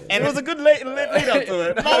It was a good lead up to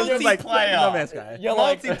it. Multiplayer. No Man's Sky. You're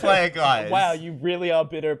like, multiplayer, guys. wow, you really are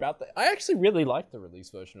bitter about that. I actually really like the release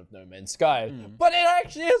version of No Man's Sky, but it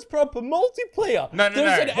actually has proper multiplayer. No.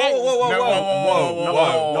 There's an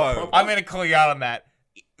whoa. I'm gonna call you out on that.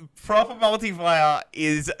 Proper multiplayer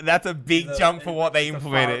that's a big jump for what they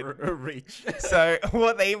implemented. Reach. So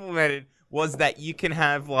what they implemented was that you can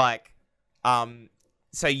have like,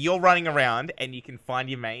 so you're running around and you can find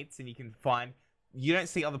your mates and you don't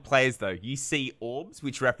see other players though. You see orbs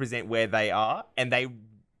which represent where they are and they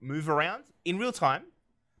move around in real time,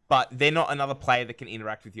 but they're not another player that can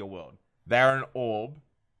interact with your world. They're an orb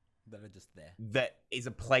That are just there. that is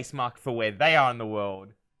a place mark for where they are in the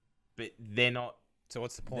world, but they're not. So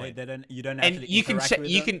what's the point? They don't. You don't And actually. you can interact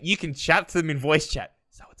with them. you can chat to them in voice chat.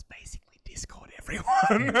 So it's basically Discord,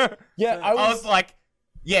 everyone. Yeah, I was like,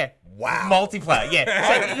 yeah, Wow. multiplayer,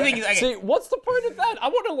 yeah. So the thing is, okay, See, what's the point of that? I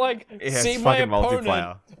want to like Yeah, see it's my fucking opponent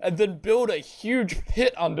multiplayer. and then build a huge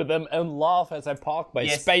pit under them and laugh as I park my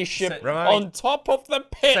Yes, spaceship so- on top of the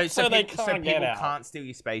pit so, they people, can't get people out. can't steal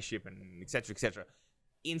your spaceship and etc. etc.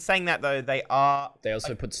 In saying that though, they are. They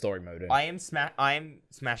also put story mode in. I am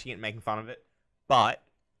smashing it, and making fun of it, but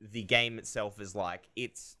the game itself is like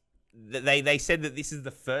they said that this is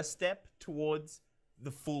the first step towards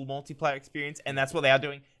the full multiplayer experience, and that's what they are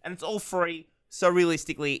doing, and it's all free. So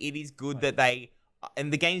realistically, it is good that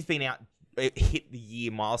and the game's been out, it hit the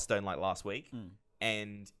year milestone like last week,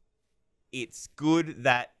 and it's good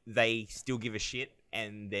that they still give a shit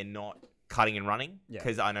and they're not cutting and running,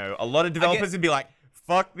 because I know a lot of developers would be like,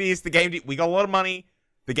 "Fuck this! We got a lot of money.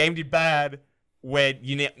 The game did bad.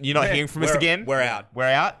 You're not hearing from us again. We're out.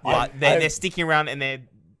 But they're sticking around and they're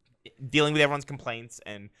dealing with everyone's complaints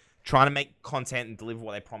and trying to make content and deliver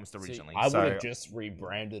what they promised originally. I would So- have just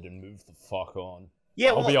rebranded and moved the fuck on. Yeah,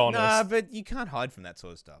 I'll well, be honest. Nah, but you can't hide from that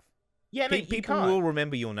sort of stuff. Yeah, no, you People can't. will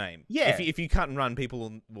remember your name. Yeah. If you cut and run,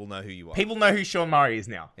 people will know who you are. People know who Sean Murray is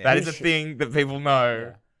now. Yeah. That is a thing that people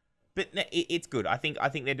know. Yeah. But no, it's good. I think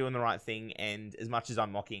they're doing the right thing. And as much as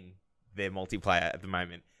I'm mocking their multiplayer at the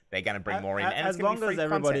moment, they're going to bring more in. And as it's gonna long be free as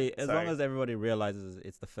everybody, content, as so- long as everybody realizes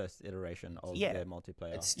it's the first iteration of Yeah. their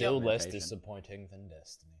multiplayer. It's still less implementation. disappointing than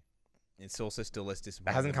Destiny. It's also still less It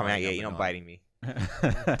disappointing. hasn't than come out Mighty yet. You're Number not 9. baiting me.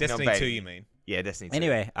 Destiny Not 2, baiting. you mean? Yeah, Destiny 2.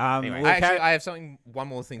 Anyway, Anyway. we'll carry- I have one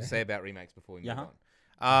more thing to say about remakes before we move Uh-huh.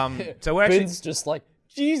 on. So we're actually Ben's just like,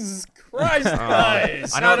 Jesus Christ,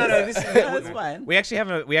 guys. I know. no. This is That's fine. we actually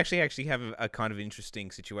have a kind of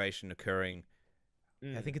interesting situation occurring.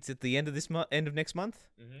 I think it's at the end of end of next month,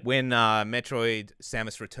 when Metroid: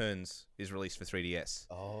 Samus Returns is released for 3DS.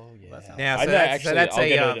 Oh yeah. Now, I so know, that's actually, that's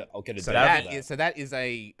I'll get a so date that for is so that is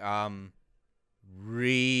a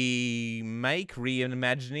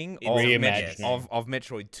reimagining of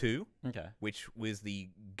Metroid 2, Okay. which was the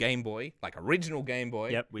Game Boy, like original Game Boy,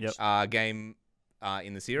 Yep. game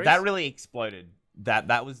in the series. That really exploded.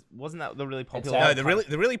 Wasn't that the really popular? out. No,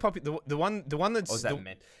 the really popular the one that's Or was that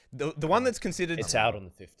meant? the one that's considered It's out on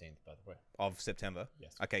the 15th, by the way. of September.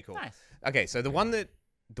 Yes. Okay, cool. Nice. Okay, so the one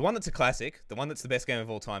that's a classic, the one that's the best game of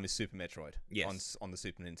all time is Super Metroid. Yes. On the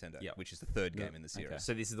Super Nintendo, Yep. which is the third game in the series. Okay.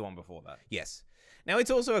 So this is the one before that. Yes. Now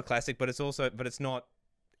it's also a classic, but it's not.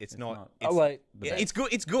 not. Oh wait. It's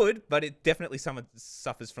good. It's good, but it definitely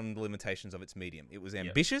suffers from the limitations of its medium. It was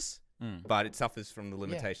ambitious, but it suffers from the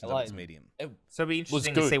limitations of its medium. So it'll be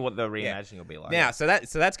interesting to good. see what the reimagining will be like. Now, so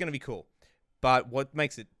that's going to be cool. But what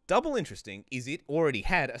makes it double interesting is it already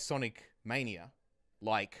had a Sonic Mania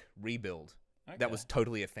like rebuild that was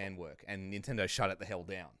totally a fan work, and Nintendo shut it the hell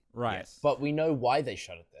down. Right. Yes. But we know why they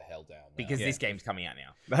shut it the hell down. now. Because Yeah. this game's coming out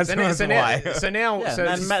now. That's So now, why. so now, Yeah, so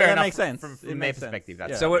that, this is ma- fair that enough. makes sense. From It their makes sense. perspective,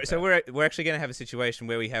 that's Yeah. So we're actually going to have a situation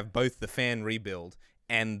where we have both the fan rebuild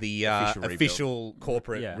and the official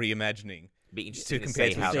corporate Yeah. reimagining. Be interesting to to compare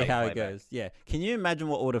see to how, see they how play it goes. Yeah. Can you imagine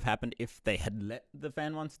what would have happened if they had let the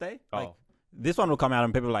fan one stay? Like, Oh. this one will come out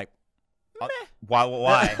and people are like,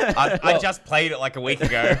 Why? I just played it like a week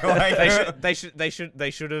ago. Like, They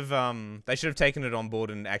should have taken it on board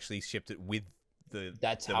and actually shipped it with the.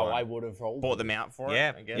 That's the how one. I would have rolled. bought them out for Yeah.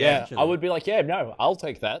 it. I guess. Yeah, Actually. I would be like, yeah, no, I'll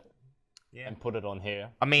take that Yeah. and put it on here.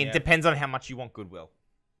 I mean, Yeah. it depends on how much you want goodwill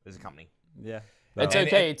as a company. yeah. It's And-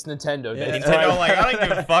 okay. It's Nintendo. Yeah. They It's tried- Nintendo, like, I don't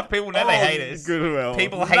give a fuck. People know they hate us. Goodwill.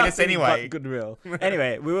 People hate us Nothing anyway. but Goodwill.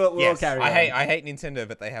 Anyway, we'll Yes, carry on. I hate Nintendo,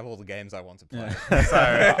 but they have all the games I want to play. So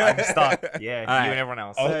I'm stuck. Yeah, All right. you and everyone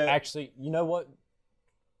else. Oh, So- actually, you know what?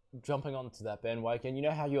 Jumping onto that bandwagon, you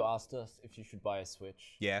know how you asked us if you should buy a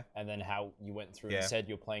Switch? Yeah. And then how you went through Yeah. and said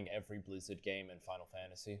you're playing every Blizzard game and Final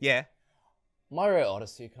Fantasy? Yeah. Mario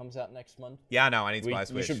Odyssey comes out next month. Yeah, I know. I need to We, buy a you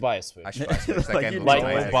Switch. should buy a Switch. I should buy a Switch. That Like game you looks like-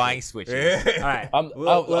 amazing. We're buying Switches. All right. I We're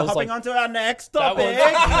was hopping like- on to our next That topic. was-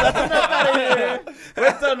 That's enough out of here.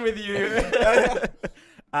 We're done with you.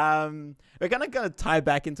 We're gonna tie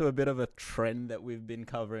back into a bit of a trend that we've been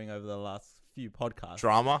covering over the last few podcasts.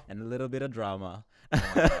 Drama. And a little bit of drama.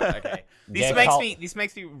 Okay. Yeah, Carl- This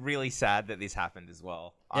makes me really sad that this happened as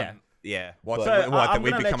well. Yeah. Yeah. What? So, That I'm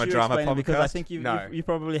we've gonna become let a you drama explain it because I podcast? think No. you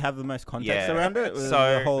probably have the most context Yeah. around it. With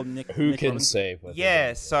So- the whole Nick Who can Robinson. say? Whether Yeah,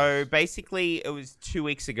 they're- so basically it was 2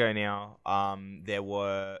 weeks ago now. There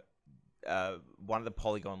were one of the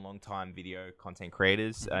Polygon long-time video content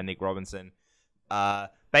creators, Nick Robinson.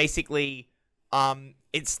 Basically,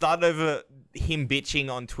 it started over him bitching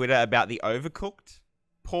on Twitter about the Overcooked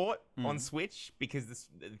port on Switch because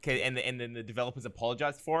and then the developers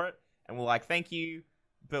apologized for it and were like, "Thank you,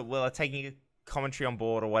 but we're taking a commentary on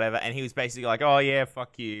board or whatever." And he was basically like, "Oh yeah,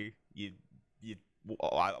 fuck you,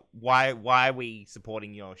 why are we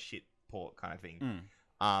supporting your shit port kind of thing?"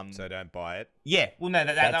 So don't buy it. Yeah, well, no,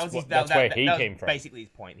 that That's was what- his, that's where he that was came from. basically his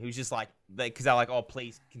point. He was just like, because they're like, "Oh,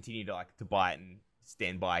 please continue to buy it and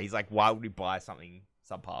stand by." He's like, "Why would we buy something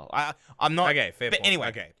subpar?" I'm not Okay, fair but point. anyway,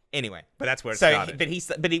 Okay. anyway. But that's where it So, started.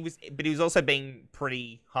 but he was also being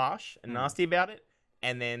pretty harsh and nasty about it.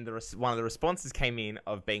 And then one of the responses came in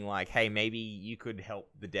of being like, "Hey, maybe you could help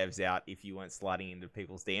the devs out if you weren't sliding into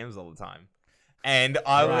people's DMs all the time." And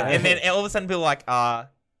and then all of a sudden people were like,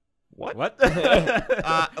 what? What?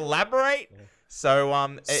 Elaborate. So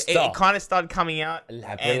it Stop. kind of started coming out.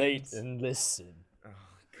 Elaborate and listen.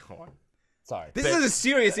 God. Sorry. This is a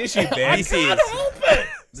serious issue, Ben. This is.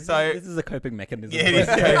 So this is a coping mechanism. yeah, it is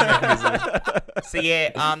a coping mechanism. So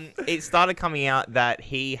yeah, it started coming out that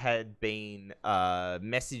he had been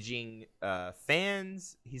messaging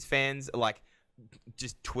his fans, like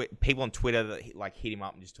just people on Twitter that hit him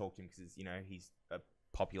up and just talk to him because he's a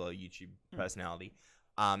popular YouTube personality.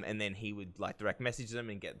 And then he would direct message them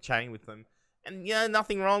and get chatting with them, and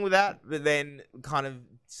nothing wrong with that. But then kind of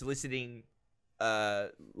soliciting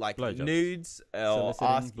Blowjobs. nudes or Soliciting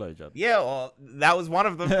ask. blowjob. Yeah, or that was one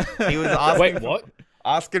of them. He was asking. Wait, for- what?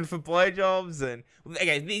 asking for blowjobs and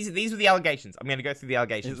okay, these were the allegations. I'm going to go through the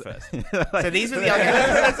allegations first. So these were the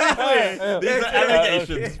allegations. These are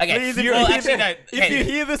allegations. Okay, Please, well, actually, no. if you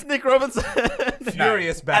hear this, Nick Robinson,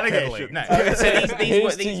 Furious backpedaling. No. So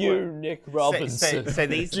Here's to you, Nick Robinson. So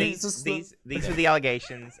these were the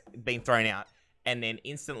allegations being thrown out, and then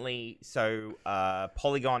instantly, so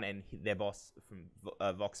Polygon and their boss from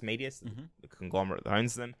Vox Media, the conglomerate that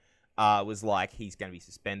owns them, was like he's going to be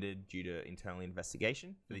suspended due to internal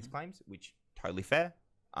investigation for these claims, which totally fair.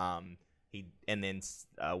 And then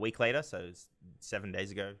a week later, so it was 7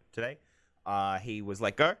 days ago today, he was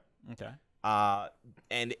let go. Okay.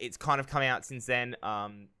 And it's kind of come out since then.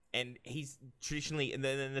 And he's traditionally, and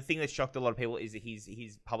the thing that shocked a lot of people is that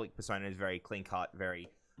his public persona is very clean cut, very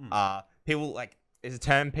people like. There's a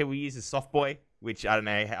term people use as soft boy, which I don't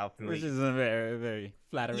know how familiar. Which is a very, very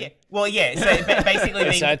flattering. Yeah. Well, yeah. So basically,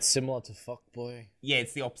 Is that similar to fuckboy? yeah,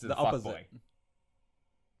 it's the opposite The of opposite. fuckboy.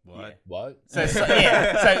 What? Yeah. What? So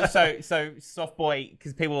yeah. So soft boy,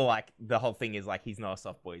 because people are like, the whole thing is like he's not a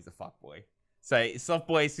soft boy, he's a fuck boy. So soft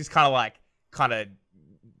boy is just kind of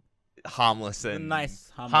harmless and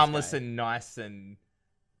Nice, harmless guy. and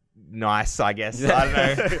nice, I guess. I don't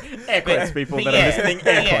know. Air quotes, people that are listening.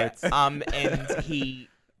 Air quotes.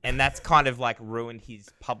 And that's kind of like ruined his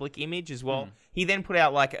public image as well. He then put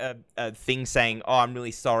out like a thing saying, "Oh, I'm really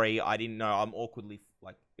sorry. I didn't know. I'm awkwardly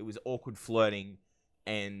like it was awkward flirting."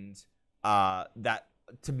 And that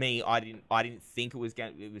to me, I didn't think it was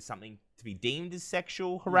something to be deemed as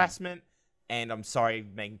sexual harassment, and I'm sorry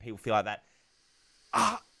making people feel like that.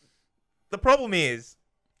 The problem is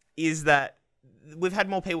that we've had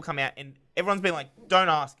more people come out, and everyone's been like, don't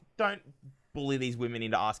bully these women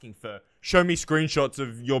into asking for show me screenshots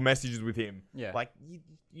of your messages with him. Yeah. Like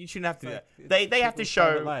you shouldn't have to do Like, that. They have to people's show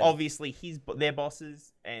private lives. obviously their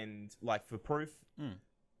bosses and like for proof.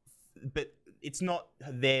 But it's not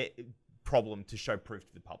their problem to show proof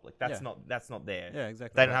to the public. That's not their. Yeah,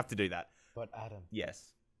 exactly. They don't have to do that. But Adam,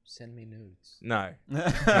 Yes. send me nudes. No. No.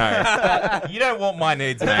 You don't want my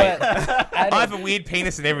nudes, mate. Adam, I have a weird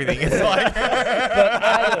penis and everything. It's like but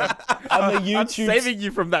Adam, I'm a YouTube. saving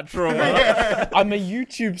you from that trauma. I'm a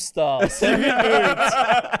YouTube star. Send me nudes.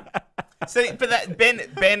 So, but that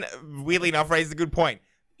Ben weirdly enough raised a good point.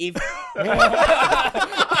 If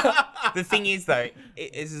the thing is though,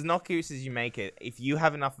 it's as innocuous as you make it. If you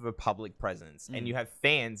have enough of a public presence and you have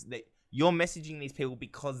fans that you're messaging these people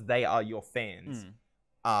because they are your fans,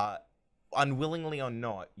 unwillingly or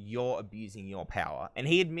not, you're abusing your power. And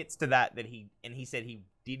he admits to that he said he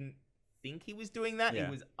didn't think he was doing that. Yeah.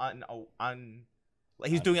 He was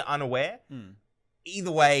he was doing it unaware.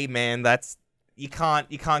 Either way, man, that's you can't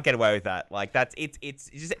get away with that. Like that's it's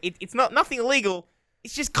not nothing illegal.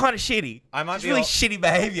 It's just kind of shitty. It's really shitty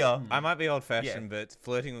behavior. I might be old-fashioned, but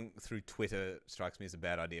flirting through Twitter strikes me as a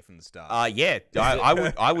bad idea from the start. Yeah,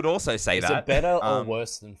 I would also say Is that. it better or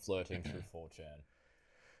worse than flirting through 4chan?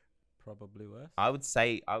 Probably worse. I would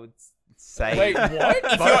say. Wait, what?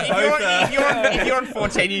 If you're on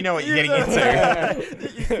 14, you know what you're getting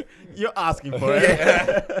into. You're asking for it.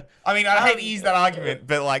 Yeah. I mean, I hate to use that argument,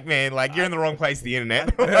 but like, man, like you're in the wrong place, the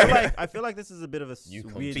internet. I feel like this is a bit of a You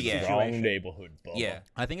come weird to the situation. wrong neighborhood, Bob. Yeah.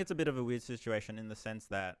 I think it's a bit of a weird situation in the sense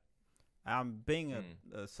that being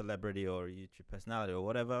a celebrity or a YouTube personality or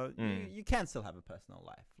whatever, you can still have a personal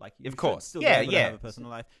life. Like, you Of course. should still Yeah, be able to yeah. have a personal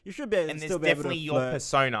life. You should be able, And there's still be able definitely to your flirt.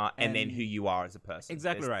 persona and then and- who you are as a person.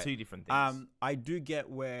 Exactly There's right. two different things. I do get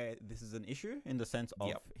where this is an issue in the sense of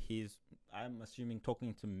Yep. he's, I'm assuming,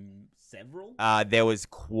 talking to several. There was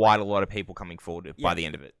quite a lot of people coming forward by the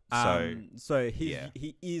end of it. So yeah.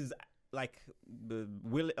 he is like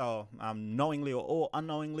knowingly or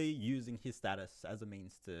unknowingly using his status as a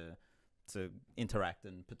means to interact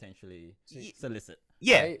and potentially solicit.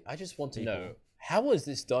 Yeah. I just want to know, how was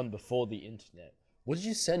this done before the internet? Would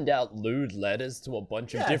you send out lewd letters to a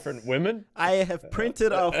bunch of different women? I have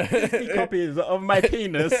printed off 50 copies of my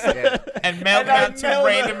penis. And mailed them out to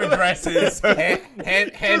random addresses. with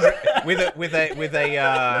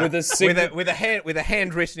a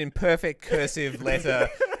handwritten in perfect cursive letter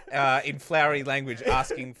in flowery language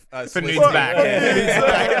asking For nudes back.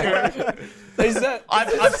 Is that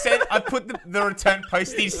I've put the return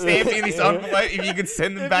postage stamp in this envelope. If you could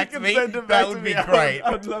send them back to me, that would be great.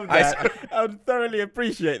 I would love that. I would thoroughly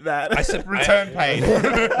appreciate that. Return paid.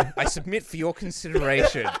 I submit for your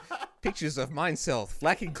consideration pictures of myself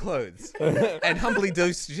lacking clothes and humbly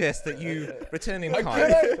do suggest that you return in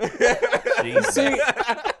kind. See,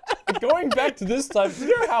 going back to this time, do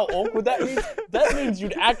you know how awkward that means? That means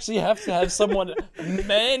you'd actually have to have someone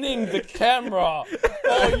manning the camera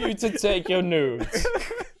for you to take your nudes.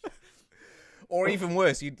 Or even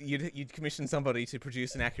worse, you'd commission somebody to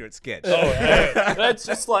produce an accurate sketch. Oh, hey, that's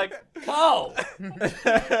just like, Carl,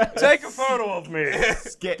 take a photo of me.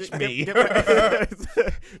 Sketch me.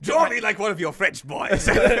 Draw me like one of your French boys.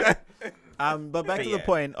 But back to the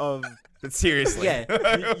point of But seriously.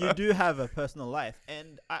 yeah, you do have a personal life,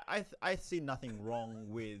 and I see nothing wrong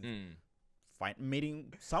with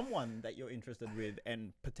meeting someone that you're interested with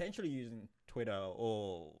and potentially using Twitter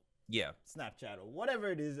or Yeah. Snapchat or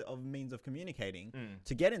whatever it is of means of communicating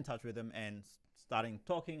to get in touch with them and starting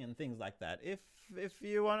talking and things like that. If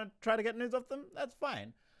you want to try to get news of them, that's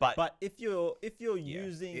fine. But if you're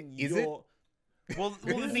using Is your Well, the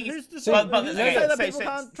thing who's is, to say, but- who's to okay, say that so- people so-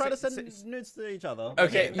 can't try to so- send so- nudes to each other?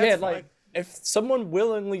 Okay, that's yeah, fine. like, if someone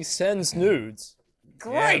willingly sends nudes,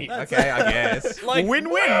 great. Okay, I guess. Like,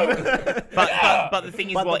 win-win. but the thing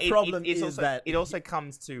is, But well, the problem it's is also, that- it also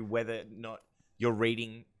comes to whether or not you're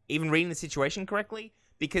reading the situation correctly.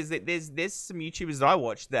 Because there's some YouTubers that I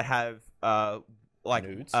watch that have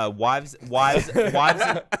Nudes?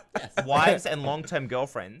 wives and long-term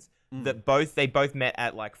girlfriends that they both met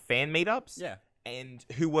at like fan meetups. Yeah. And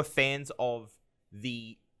who were fans of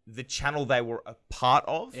the channel they were a part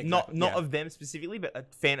of, Exactly, not yeah. of them specifically, but a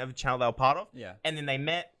fan of a channel they were part of. Yeah. And then they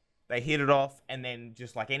met, they hit it off, and then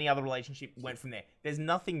just like any other relationship went from there. There's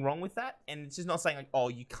nothing wrong with that, and it's just not saying like, oh,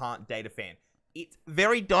 you can't date a fan. It's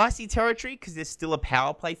very dicey territory because there's still a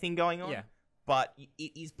power play thing going on. Yeah. But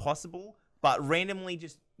it is possible. But randomly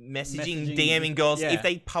just messaging, Messaging, DMing girls, yeah. if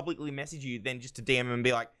they publicly message you, then just to DM them and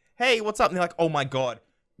be like, hey, what's up? And they're like, oh my god,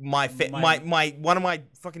 one of my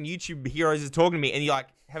fucking YouTube heroes is talking to me, and you're like,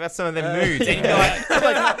 how about some of them nudes? And you're like,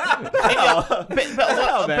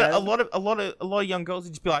 but a lot of young girls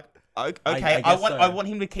would just be like, okay, I I guess want so. I want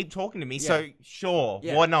him to keep talking to me, so sure,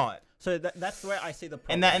 Yeah. why not? So that's where I see the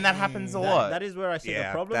problem. And that happens a lot. That is where I see the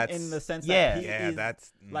Yeah, problem that's- in the sense Yeah. that he Yeah, is,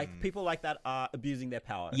 that's like people like that are abusing their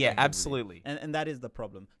power. Yeah, effectively. absolutely. And that is the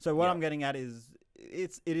problem. So what Yeah. I'm getting at is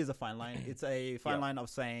it is a fine line. It's a fine Yeah. line of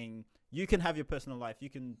saying you can have your personal life, you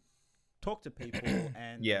can talk to people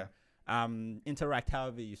and Yeah. interact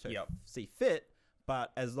however you Yep. see fit,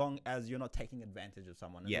 but as long as you're not taking advantage of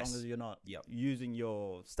someone, as Yes. long as you're not Yep. using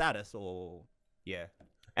your status or Yeah.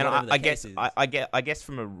 And Whatever the I case guess is. I guess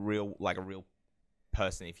from a real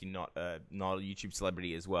person, if you're not a YouTube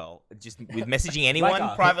celebrity as well, just with messaging anyone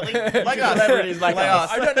us. privately, like us, Celebrities like us.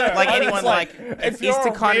 I don't know. like I was anyone, like, like if you're is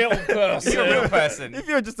to a kind real of person. if you're a real person. if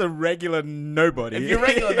you're just a regular nobody. If you're a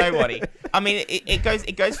regular nobody, I mean, it goes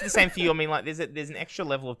for the same for you. I mean, like there's an extra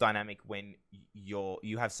level of dynamic when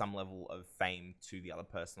you have some level of fame to the other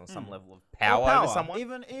person or some level of power, over someone.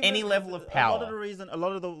 Even Any level of A lot power. of a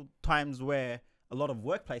lot of the times where a lot of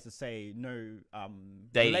workplaces say no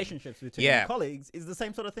Dating. relationships between Yeah. colleagues is the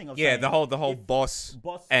same sort of thing. Of Yeah, saying the whole if boss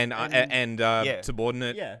and Yeah.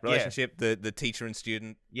 subordinate Yeah. relationship, the teacher and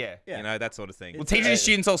student, Yeah. Yeah. you know, that sort of thing. Well, teachers and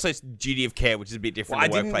students also it's duty of care, which is a bit different. Well, I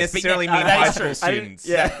in the didn't workplace. But necessarily yeah, mean that high is true. school students.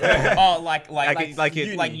 Yeah. Oh, like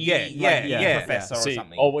uni. professor or See,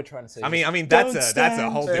 something. all we're trying to say I is, mean that's a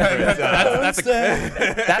whole different.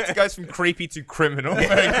 that goes from creepy to criminal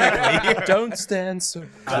very quickly. don't stand so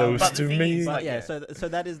close but the to thing me. is, But yeah, so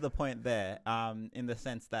that is the point there, in the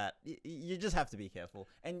sense that you just have to be careful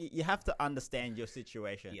and you have to understand your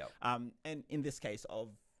situation. Yep. And in this case of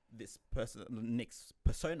this person, Nick's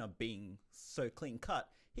persona being so clean cut,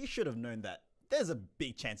 he should have known that there's a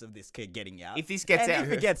big chance of this kid getting out. If this gets and out,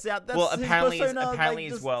 if it gets out, that's well, his apparently, persona, apparently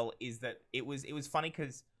like, as just- well is that it was funny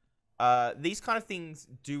because these kind of things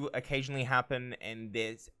do occasionally happen, and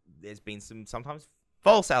there's been some sometimes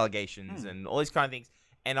false allegations and all these kind of things,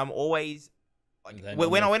 and I'm always like Then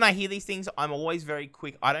when I hear these things, I'm always very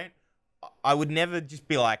quick. I would never just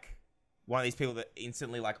be like one of these people that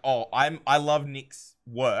instantly like, oh, I love Nick's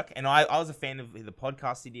work, and I was a fan of the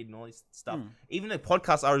podcast he did and all this stuff. Even the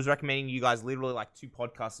podcast I was recommending you guys literally like 2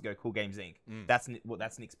 podcasts ago, Cool Games Inc. That's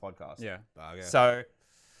Nick's podcast. Yeah. So,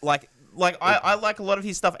 like I like a lot of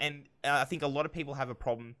his stuff, and I think a lot of people have a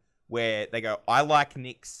problem where they go, I like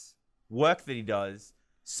Nick's work that he does,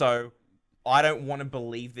 so I don't want to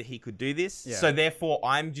believe that he could do this. Yeah. So therefore,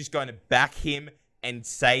 I'm just going to back him and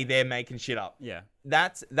say they're making shit up. Yeah.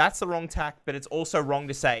 That's the wrong tack, but it's also wrong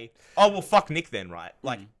to say, oh, well, fuck Nick then, right?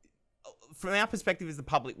 Like, from our perspective as the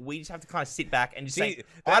public, we just have to kind of sit back and just say,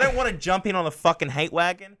 I don't want to jump in on the fucking hate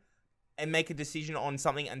wagon and make a decision on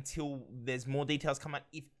something until there's more details come out.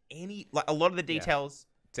 If any, like, a lot of the details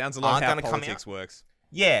Sounds a lot aren't how gonna come politics works.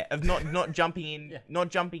 yeah, of not jumping in, not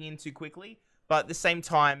jumping in too quickly, but at the same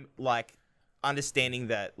time, like, understanding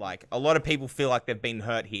that, like, a lot of people feel like they've been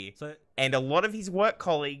hurt here, So and a lot of his work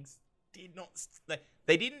colleagues did not.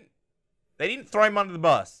 They didn't throw him under the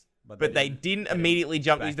bus, but they didn't immediately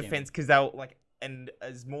jump to his back him. defense because they were like, and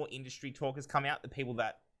as more industry talk has come out, the people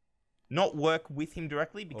that not work with him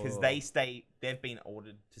directly because they've been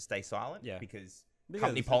ordered to stay silent because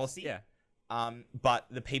company policy. Yeah. But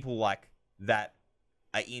the people like that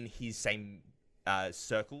are in his same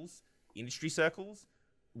circles, industry circles,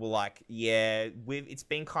 were like, yeah, it's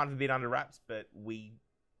been kind of a bit under wraps, but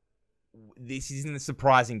this isn't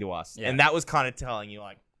surprising to us. Yeah. And that was kind of telling you,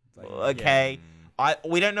 like okay,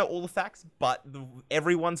 we don't know all the facts, but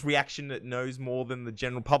everyone's reaction that knows more than the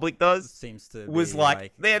general public does seems to was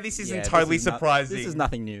like, this isn't totally surprising. This is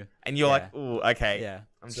nothing new. And you're like, oh, okay. Yeah.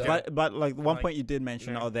 But like one point you did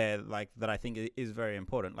mention there, like that I think is very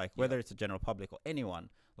important, like whether it's a general public or anyone,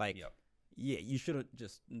 like yeah, you shouldn't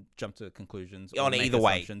just jump to conclusions or make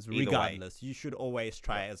assumptions. Regardless, you should always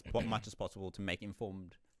try as much as possible to make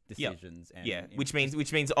informed decisions. And which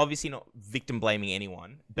means obviously not victim blaming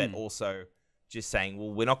anyone, but also just saying,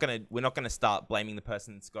 well, we're not gonna start blaming the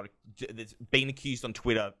person that's been accused on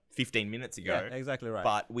Twitter 15 minutes ago. Yeah, exactly right.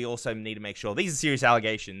 But we also need to make sure these are serious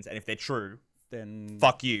allegations, and if they're true, then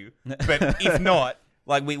fuck you. But if not,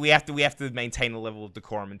 like we have to maintain a level of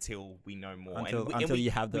decorum until we know more. Until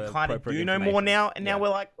you have the we kind of do know more now, and now we're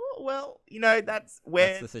like, oh, well, that's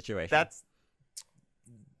the situation.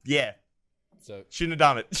 So shouldn't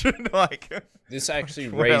have done it. This actually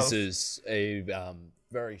raises a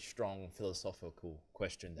very strong philosophical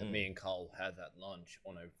question that me and Carl have at lunch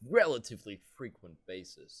on a relatively frequent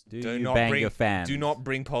basis. Do you bang your fans? Do not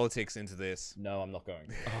bring politics into this. No, I'm not going.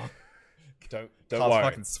 Don't Carl's worry.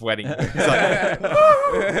 fucking sweating. He's like,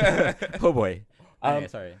 oh boy.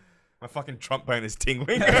 Sorry. My fucking Trump bone is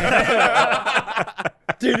tingling.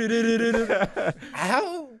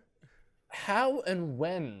 How and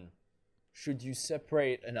when should you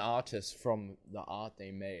separate an artist from the art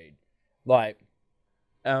they made? Like,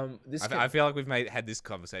 I feel like we've had this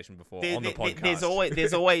conversation before on the podcast.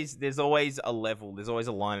 There's always a level. There's always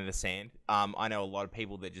a line in the sand. I know a lot of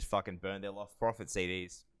people that just fucking burn their lost profit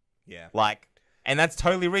CDs. Yeah. Like, and that's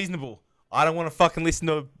totally reasonable. I don't want to fucking listen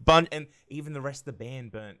to a bunch, and even the rest of the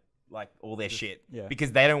band burnt like all their shit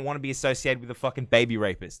because they don't want to be associated with a fucking baby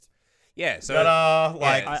rapist. Yeah, so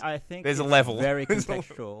I think there's a level. Very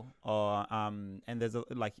contextual, and there's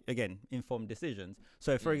again informed decisions.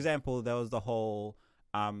 So, for example, there was the whole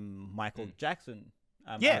Michael Jackson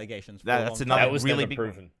allegations. That's another that was really never big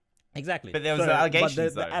proven. Exactly. But there was the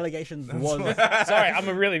allegations. But the allegations was Sorry, I'm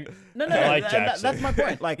a really I like Jackson. That's my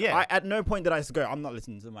point. Like, at no point did I go, I'm not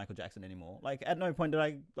listening to Michael Jackson anymore. Like, at no point did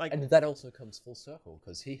I like. And that also comes full circle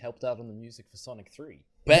because he helped out on the music for Sonic 3.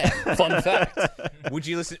 Bam! Fun fact. Would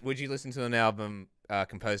you listen to an album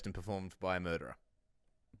composed and performed by a murderer?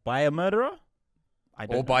 By a murderer?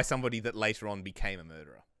 Or by somebody that later on became a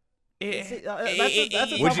murderer? That's a tough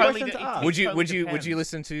question to ask. Would you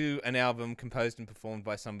listen to an album composed and performed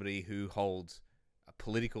by somebody who holds a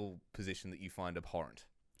political position that you find abhorrent?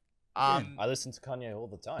 I listen to Kanye all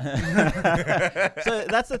the time. So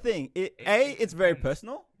that's the thing. It's very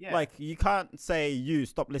personal. Yeah. Like, you can't say you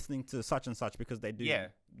stop listening to such and such because they do. Yeah.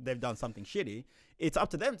 They've done something shitty. It's up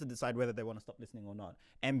to them to decide whether they want to stop listening or not.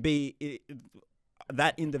 And B,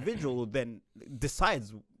 that individual then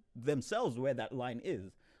decides themselves where that line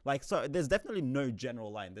is. Like, so there's definitely no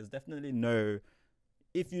general line. There's definitely no,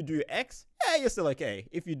 if you do X, you're still okay.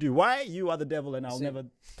 If you do Y, you are the devil and I'll never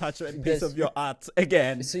touch a piece of your art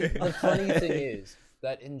again. See, the funny thing is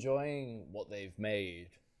that enjoying what they've made,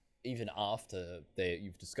 even after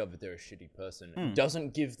you've discovered they're a shitty person,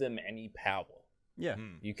 doesn't give them any power. Yeah.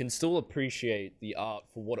 You can still appreciate the art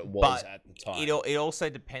for what it was at the time. It also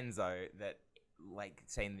depends, though, that, like,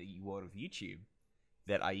 say in the world of YouTube,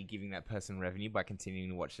 that are you giving that person revenue by continuing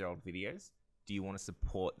to watch their old videos? Do you want to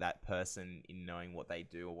support that person in knowing what they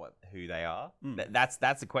do or who they are? That's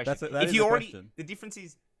a question. The difference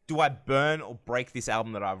is, do I burn or break this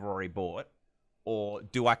album that I've already bought, or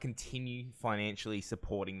do I continue financially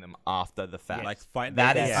supporting them after the fact?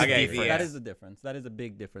 That is the difference. That is a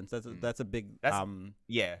big difference. That's a big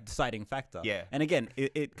deciding factor. Yeah. And again,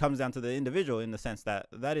 it comes down to the individual in the sense that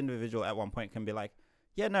individual at one point can be like,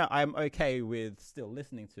 yeah, no, I'm okay with still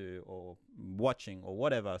listening to or watching or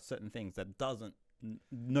whatever certain things that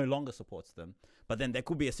no longer supports them. But then there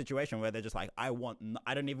could be a situation where they're just like, I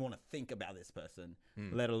don't even want to think about this person,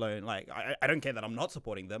 let alone like, I don't care that I'm not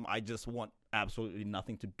supporting them. I just want absolutely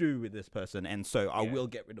nothing to do with this person. And so I will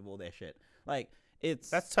get rid of all their shit. Like,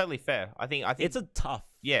 that's totally fair. I think it's a tough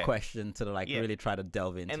question to really try to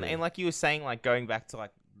delve into. And like you were saying, like going back to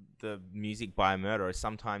like the music by a murderer,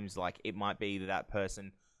 sometimes like it might be that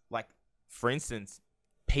person, like for instance,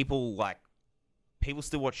 people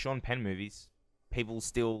still watch Sean Penn movies. People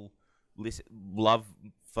still love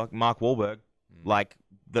Mark Wahlberg. Like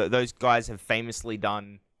those guys have famously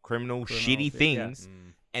done criminal shitty things,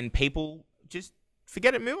 and people just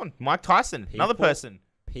forget it, move on. Mike Tyson, another person.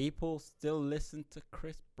 People still listen to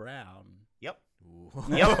Chris Brown. Yep.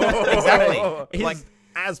 Yep. Exactly. He's Like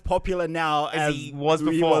as popular now as he was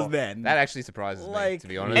before. He was then. That actually surprises me, Like- to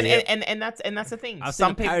be honest. and that's the thing. I've seen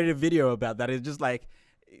Some a people. parody video about that. It's just like,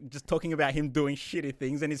 just talking about him doing shitty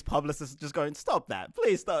things, and his publicist just going, "Stop that,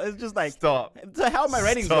 please stop." It's just like, Stop. So how are my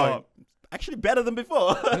ratings Stop. going? Actually, better than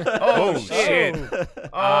before. Oh shit.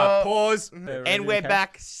 Pause. And we're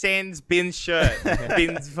back. Sans Bin's shirt.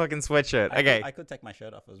 Bin's fucking sweatshirt. Okay. I could take my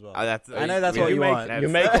shirt off as well. That's, I know that's what you want. You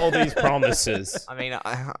make all these promises, I mean,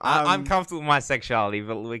 I'm comfortable with my sexuality,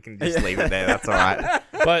 but we can just leave it there. That's all right.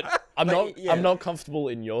 but I'm But, not. yeah. I'm not comfortable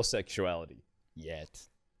in your sexuality yet.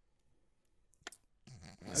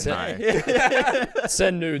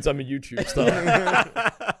 Send nudes. I'm a YouTube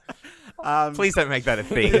star. Please don't make that a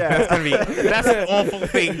thing. Yeah. That's an awful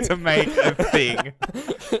thing to make a thing.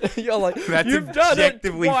 You're like, That's you've done it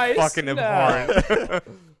objectively twice fucking now."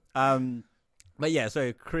 abhorrent. But yeah,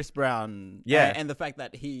 so Chris Brown, Yeah. and the fact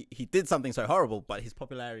that he did something so horrible, but his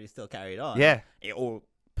popularity still carried on, Yeah. or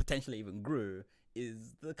potentially even grew,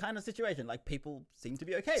 is the kind of situation like people seem to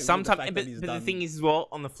be okay. Sometimes, with but, the fact that he's but the done- thing is, as well,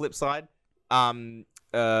 on the flip side,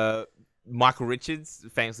 Michael Richards,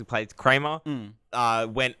 famously played Kramer,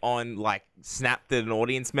 went on, like, snapped at an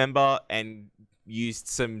audience member and used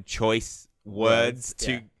some choice words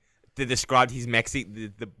to describe his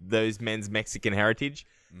those men's Mexican heritage.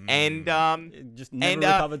 And It just never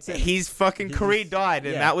recovered since. his fucking He career just- died,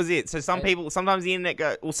 and yeah. that was it. So sometimes the internet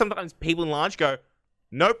go, well, sometimes people in large go,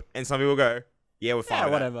 nope, and some people go, yeah, we're fine. Yeah,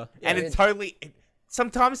 with that. whatever. And Yeah, it's totally,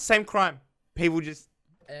 sometimes same crime. People just,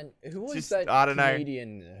 And who was Just- that I don't know.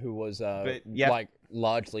 comedian who was yeah. like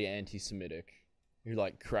largely anti-Semitic, who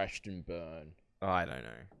like crashed and burned? oh, I don't know,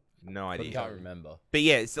 no I idea. can't remember. But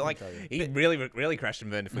yeah, it's like, He really crashed and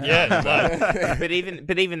burned. If we Yeah, but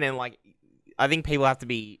even then, like, I think people have to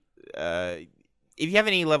be, if you have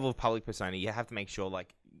any level of public persona, you have to make sure,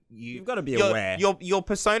 like, You've got to be your, aware. Your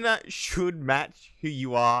persona should match who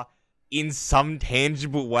you are in some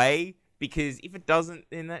tangible way. Because if it doesn't,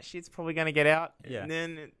 then that shit's probably going to get out. Yeah. And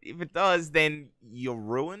then if it does, then you're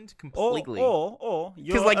ruined or completely. or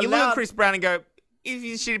Because, like, you look at Chris Brown and go, if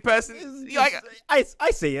he's a shitty person, you're like,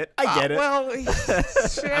 I see it. I get it. Well,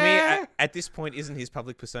 I mean, at this point, isn't his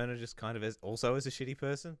public persona just kind of also as a shitty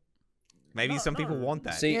person? Maybe some people want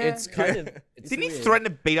that. See, it's kind of. It's didn't he weird. threaten to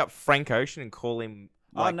beat up Frank Ocean and call him?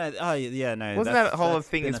 Like, oh no! Oh yeah, no. Wasn't that's- that a whole that's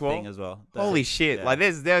thing been as a well? thing as well. Holy shit! yeah. Like,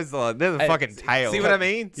 there's a fucking tale. See what I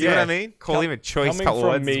mean? See what I mean? Call him a choice Coming couple from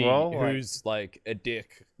words me, as well. like- who's like a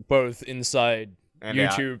dick, both inside And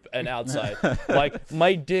out. YouTube and outside. Like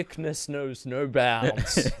my dickness knows no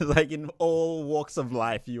bounds. Like in all walks of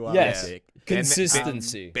life, you are Yes. a dick.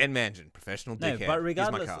 Consistency. Ben Mangin, professional No, dickhead. but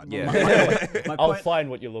regardless, Here's my card. my I'll point, find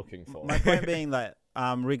what you're looking for. my point being that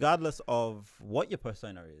regardless of what your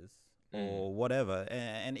persona is or whatever,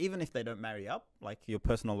 and even if they don't marry up, like your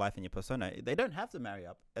personal life and your persona, they don't have to marry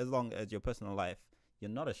up as long as your personal life, you're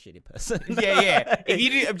not a shitty person. yeah. If you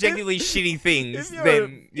do objectively shitty things,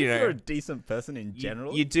 then if you're a decent person in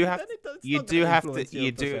general, you do have then it's you not do gonna have to influence your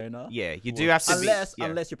you do persona. yeah you do have to unless be, yeah.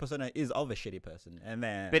 unless your persona is of a shitty person, and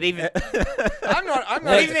then But even I'm not.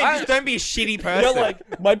 but even then, just don't be a shitty person. You're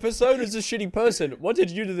like, my persona's a shitty person. What did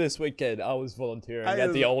you do this weekend? I was volunteering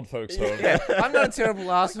at the old folks' home. I'm not a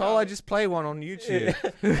terrible asshole. I just play one on YouTube.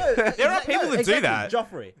 There are people that do that.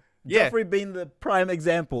 Joffrey. Yeah. Joffrey being the prime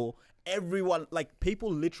example. Everyone, like,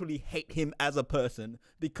 people literally hate him as a person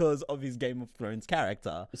because of his Game of Thrones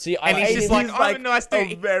character. See, I And he's hate just him. like, I'm a nice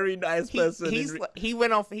dude. A very nice person. He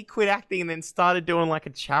went off. He quit acting and then started doing like a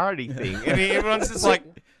charity thing, and everyone's just like,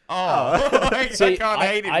 oh, like, See, I can't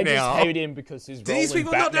hate him I now. just hate him because his Do role these in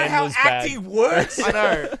people not know Batman how was bad. acting works? I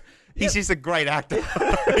know. He's just a great actor.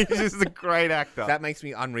 He's just a great actor. That makes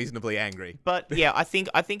me unreasonably angry. But yeah, I think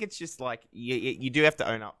it's just like you do have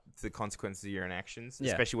to own up to the consequences of your own actions,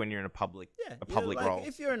 Yeah. especially when you're in a public Yeah, public role.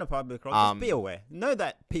 If you're in a public role, just be aware. Know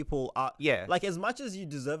that people are. Yeah. Like, as much as you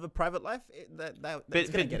deserve a private life, that's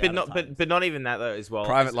gonna get but out not of times. but not even that though as well.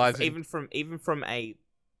 Private As- lives even from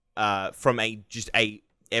just a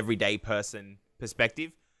everyday person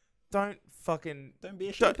perspective. Don't be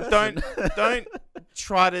a shit person. don't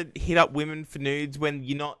try to hit up women for nudes when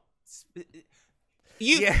you're not.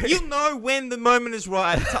 You know when the moment is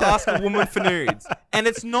right to ask a woman for nudes, and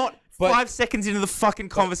it's not 5 seconds into the fucking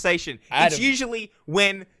conversation. It's Adam- usually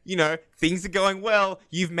when, you know, things are going well.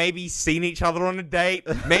 You've maybe seen each other on a date.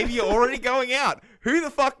 Maybe you're already going out. Who the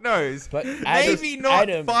fuck knows? But Maybe not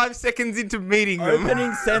Adam- 5 seconds into meeting them.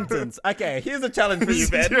 Opening sentence. Okay, here's a challenge for you,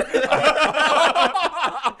 Ben.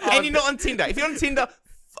 And you're not on Tinder. If you're on Tinder,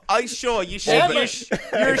 I'm sure you're a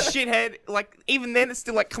shithead. Like, even then, it's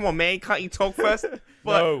still like, come on, man, can't you talk first?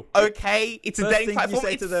 But, No. okay, it's a First dating thing you platform.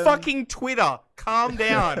 say It's to them- fucking Twitter. Calm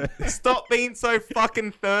down. Stop being so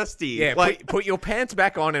fucking thirsty. Yeah, like, put your pants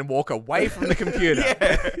back on and walk away from the computer.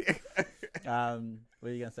 Were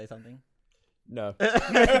you gonna say something? No.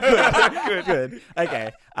 Good.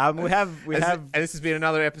 Okay. We have. And this has been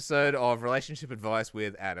another episode of Relationship Advice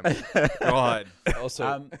with Adam. God.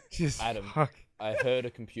 Also, Just Adam, fuck. I heard a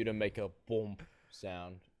computer make a boom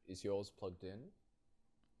sound. Is yours plugged in?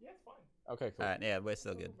 Yeah, it's fine. Okay, cool. All right. Yeah, we're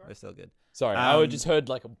still good. We're still good. Sorry, I Um, just heard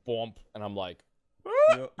like a bump, and I'm like,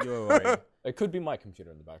 You're worried. it could be my computer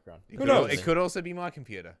in the background. It could also be my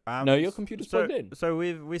computer. No, your computer's plugged in. So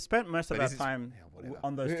we spent most of But our this is- time yeah, whatever.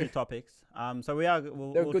 on those two topics. So we are. They're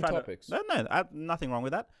We'll good try topics. To, no, nothing wrong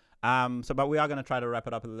with that. But we are going to try to wrap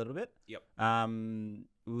it up a little bit. Yep.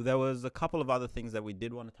 There was a couple of other things that we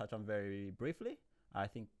did want to touch on very briefly. I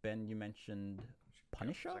think Ben, you mentioned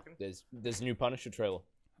Punisher. There's a new Punisher trailer.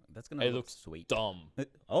 That's gonna It look looks sweet. dumb.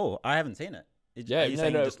 Oh, I haven't seen it. Yeah, are you no,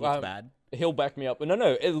 saying no, it just looks um, bad? He'll back me up. No,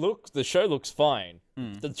 the show looks fine.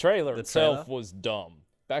 The trailer itself was dumb.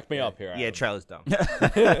 Back me up here. Yeah, Adam. trailer's dumb.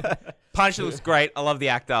 Punisher looks great. I love the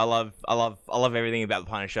actor. I love everything about the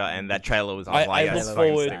Punisher, and that trailer was. I like, look fucking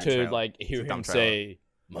forward stupid to trailer. like It's a hear dumb him trailer. say,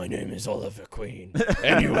 "My name is Oliver Queen,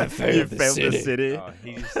 and you have failed the city." Oh,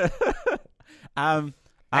 he just- Um,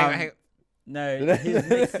 Hang on. No,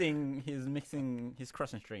 he's mixing his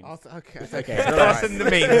crossing streams. Okay. Okay, Crossing the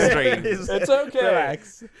mainstream. It's okay.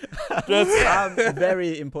 Relax. Just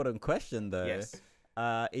Very important question though. Yes.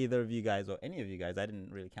 Either of you guys or any of you guys, I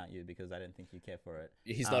didn't really count you because I didn't think you care for it.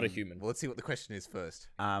 he's not a human. Well, let's see what the question is first.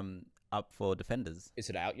 Up for Defenders. Is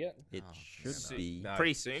it out yet? It should be. No.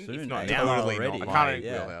 Pretty soon, Soon, if not eh? now. Totally already. not I my can't-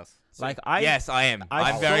 yeah. wheelhouse. Like Yes, I am.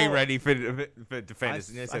 I I'm very saw- ready for I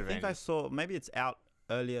Defenders. Yes, think I saw maybe it's out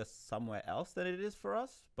earlier somewhere else than it is for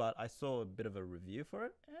us, but I saw a bit of a review for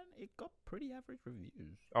it and it got pretty average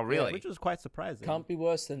reviews. Oh, really? Which was quite surprising. Can't be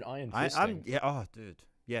worse than Iron Fist. Oh, dude.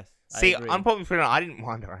 Yes. I See, agree. I'm probably putting. I didn't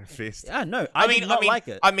mind Iron Fist. Yeah, no. I did not like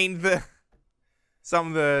it. I mean, some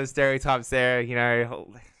of the stereotypes there, you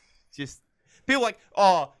know, just people like,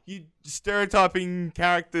 oh, you stereotyping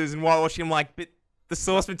characters and whitewashing. I'm like, but the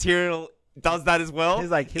source material does that as well. He's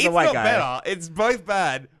like, he's it's a white not guy. better. It's both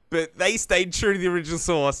bad, but they stayed true to the original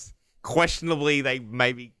source. Questionably, they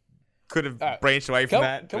maybe could have branched away from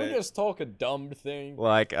that. Can we but, just talk a dumb thing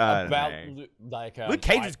like about know. like Luke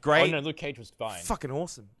Cage was great. Oh no, Luke Cage was fine. fucking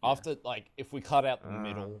awesome? After like if we cut out the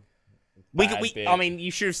middle, We, bad we bit. I mean,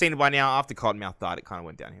 you should have seen it by now. After Cottonmouth died, it kind of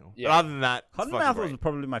went downhill. Yeah. But other than that, it's fucking Cottonmouth was great.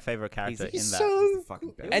 probably my favorite character in he's that. so He's the fucking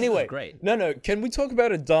best. Anyway, great. No, can we talk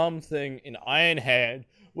about a dumb thing in Iron Hand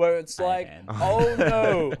where it's like, Hand. oh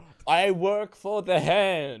no, I work for the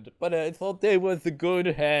hand, but I thought they were the good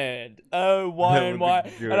hand. Oh, why They and were why? the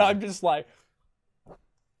good. And I'm just like,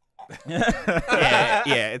 yeah,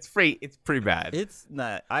 it's free. It's pretty bad. It's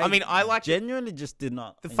not. I mean, I like it. genuinely just did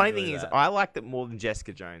not. The funny enjoy thing is, that. I liked it more than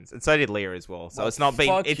Jessica Jones, and so did Leah as well. So Well, it's not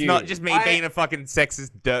fuck it's you. not just me being a fucking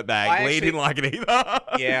sexist dirtbag. Leah actually- didn't like it either.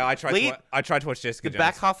 Yeah, I tried. Leah- I tried to watch Jessica the Jones.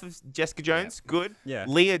 back half of Jessica Jones, good. Yeah.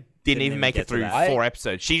 Leah didn't even make get it to through that. 4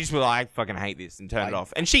 episodes. She just was like, I fucking hate this, and turned it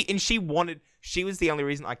off. And she was the only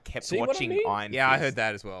reason I kept See what I watching mean? Iron Yeah, I Fist. heard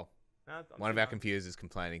that as well. No, I'm One of too our young. confusers is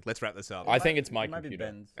complaining. Let's wrap this up. I think it's my It might be computer.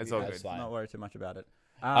 Ben's. It's all Yeah, good. let's Fine. not worry too much about it.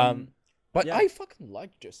 But yeah. I fucking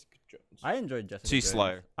like Jessica Jones. I enjoyed Jessica. Too Jones.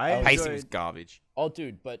 slow. I Pacing was enjoyed. garbage. Oh,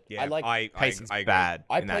 dude, but yeah, I like. Pacing's I agree. bad.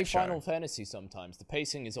 I in play that show. Final Fantasy sometimes. The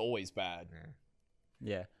pacing is always bad,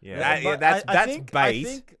 Yeah. Yeah. That- But that's I think, base. I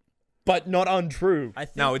think but not untrue. I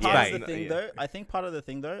think No, it's part of the bait. thing Yeah. though. I think part of the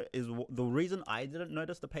thing though is the reason I didn't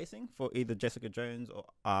notice the pacing for either Jessica Jones or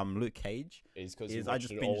Luke Cage. Is because Is you I watched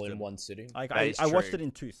just it all binged in it. one sitting. Like That I is watched true. it in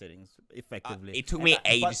 2 sittings, effectively. it took me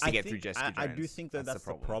but ages I to get through think- Jessica I do Jones. think that that's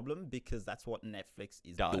the problem because that's what Netflix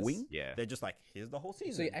is Does, doing. yeah. They're just like, here's the whole So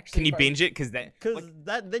season. you actually Can you find- binge it? Because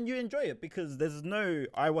Because then you enjoy it because there's no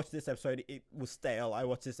I watched this episode it was stale, I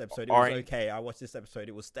watched this episode it Orange- was okay, I watched this episode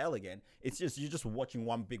it was stale again. It's just you're just watching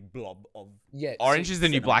one big blob job of Yeah, Orange is the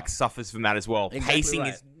New cinema. Black suffers from that as well. Exactly Pacing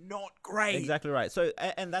right. is not great. Exactly right. So,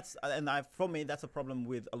 for me, that's a problem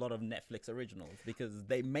with a lot of Netflix originals because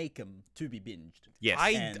they make them to be binged. Yes.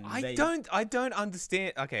 I don't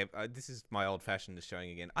understand. Okay, this is my old-fashioned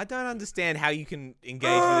showing again. I don't understand how you can engage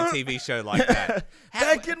with a TV show like that.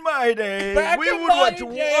 Back in my day, we in would my watch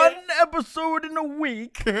day. one episode in a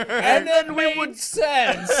week, and then we would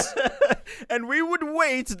sense. and we would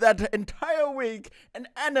wait that entire week and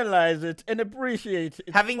analyze it and appreciate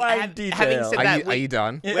its Having detail. said that, Are you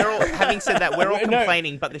done? we're all having said that, we're all No.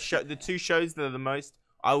 complaining, but the two shows that are the most,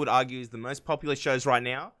 I would argue, is the most popular shows right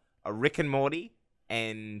now are Rick and Morty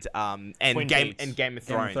and Twin Game Peaks. and Game of Game of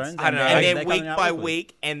Thrones. Thrones, I don't know. And they're then coming week out by weekly.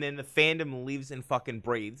 week, and then the fandom lives and fucking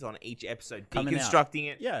breathes on each episode, Coming out. deconstructing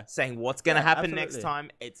it, Yeah. saying what's gonna Yeah, happen next absolutely.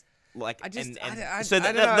 time. It's like I just, and, I so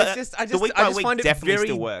don't the, know. the, I the week by just week find it definitely very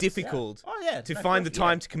still works. difficult Oh yeah, to no, find the of course.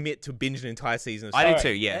 time to commit to binge an entire season of I do stuff.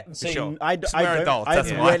 too, yeah, for See, sure. I We're adults,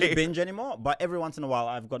 that's why. rarely binge anymore, but every once in a while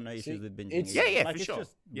I've got no issues with binging. it's- either. Yeah, yeah, like, for it's sure.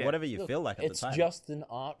 Just Yeah. whatever you Look, feel like at it's the time. just an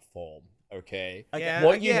art form, okay? Yeah,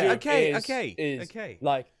 What you yeah, do okay, is, okay, is okay.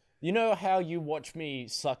 like, you know how you watch me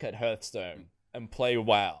suck at Hearthstone and play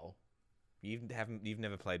WoW? You've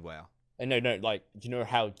never played WoW. And no, like, you know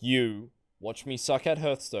how you watch me suck at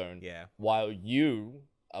Hearthstone Yeah. while you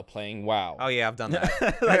are playing WoW? Oh yeah, I've done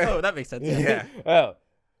that. Like, oh, that makes sense. Yeah. Oh,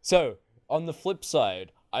 so on the flip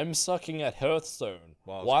side, I'm sucking at Hearthstone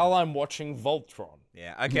While- while I'm watching Voltron.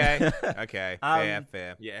 Yeah. Okay. Okay. Fair.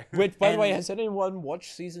 Fair. Yeah. Which, by the way, And- has anyone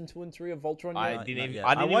watched season 2 and 3 of Voltron I yet? didn't Not even. yet. I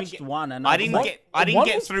didn't even watched get, one, and I didn't was get. I didn't one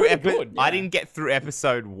get was through. pretty good, I yeah. didn't get through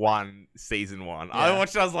episode 1, season 1. I Yeah.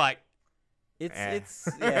 watched. I was like, It's Eh. it's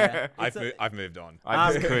yeah. I've moved on.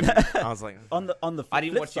 I just couldn't. I was like, on the I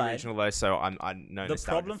didn't flip watch the side, original though, so I know the nostalgia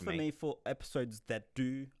problem for for me for episodes that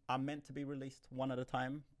are meant to be released one at a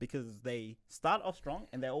time because they start off strong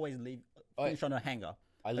and they always finish on a hanger.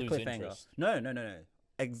 I a lose cliffhanger. interest. No.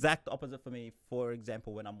 Exact opposite for me. For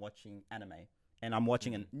example, when I'm watching anime and I'm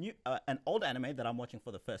watching an old anime that I'm watching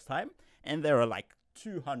for the first time, and there are like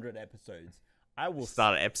 200 episodes, I will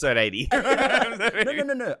Start at episode 80.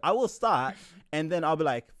 no. I will start and then I'll be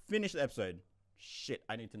like, finish the episode. Shit,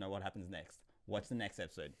 I need to know what happens next. What's the next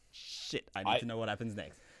episode? Shit, I need to know what happens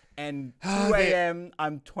next. And 2 a.m.,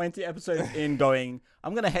 I'm 20 episodes in going,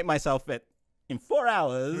 I'm going to hate myself in 4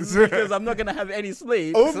 hours because I'm not going to have any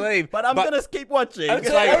sleep. But I'm going to keep watching. It's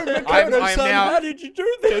like, like, I'm son, now- how did you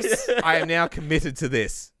do this? I am now committed to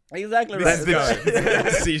this. Exactly right. Let's go.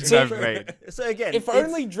 Decision I've made. So again, If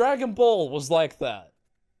only Dragon Ball was like that.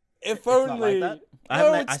 If it's not only. like that.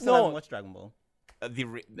 No, I it's still haven't not. watched Dragon Ball. The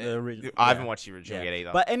original, I haven't yeah. watched the original yet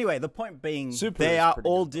either. But anyway, the point being, Super they is are pretty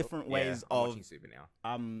all good, though. different Yeah, ways I'm of watching Super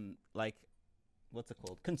now. like what's it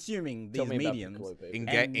called? Consuming Tell these me about mediums. Piccolo, baby.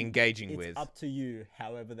 And Engaging it's with. up to you,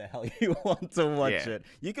 however the hell you want to watch Yeah. it.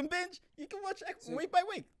 You can binge, you can watch week by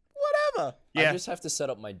week, whatever. I Yeah. just have to set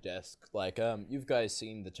up my desk. Like, you've guys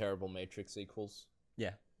seen the terrible Matrix sequels?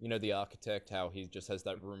 Yeah. You know the architect, how he just has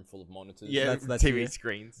that room full of monitors? Yeah, That's TV you.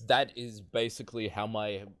 screens. That is basically how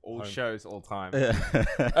my All home- shows, all time.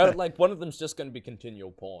 like one of them's just going to be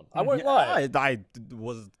continual porn. I won't lie. I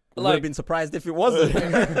would Like- have been surprised if it wasn't.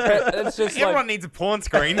 It's just Everyone like, needs a porn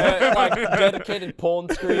screen. like dedicated porn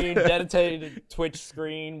screen, dedicated Twitch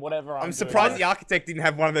screen, whatever. I'm surprised the architect didn't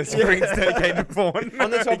have one of those screens dedicated to porn. On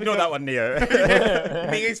the topic Ignore of- that one, Neo.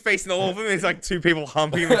 Neo's facing all of them. There's like 2 people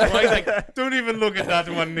humping him. He's like, don't even look at that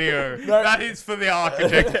one, Neo. That is for the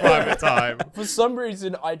architect's private time. For some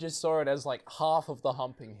reason, I just saw it as like half of the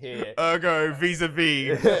humping here. Ergo,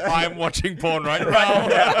 vis-a-vis, I am watching porn right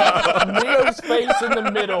now. Neo's face in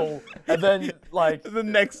the middle, and then like, The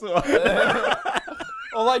next one.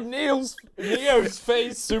 or like Neo's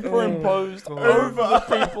face superimposed over the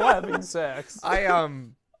people having sex.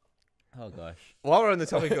 Oh gosh. While we're on the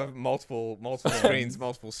topic of multiple screens,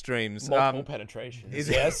 multiple streams, Multiple penetrations. is-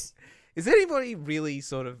 Yes. is anybody really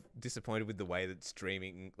sort of disappointed with the way that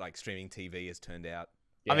streaming TV has turned out?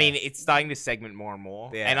 I mean, it's starting to segment more and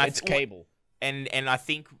more. Yeah, and I It's cable. and I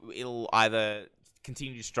think it'll either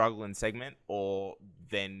continue to struggle and segment, or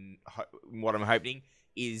then what I'm hoping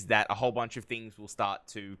is that a whole bunch of things will start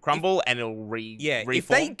to crumble and it'll If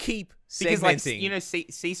reform. they keep Because like segmenting, you know,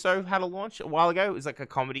 CISO had a launch a while ago. It was like a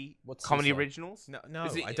comedy CISO? originals. no,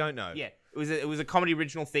 Was it- I don't know. Yeah, it was a comedy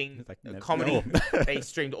original thing. like, A no. comedy. They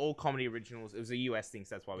streamed all comedy originals. It was a US thing,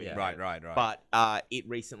 so that's why we Yeah. didn't know. Right. But it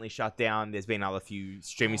recently shut down. There's been other few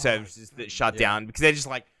streaming services that shut down because they're just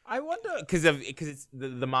like, I wonder. because it's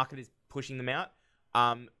the market is pushing them out.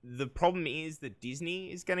 The problem is that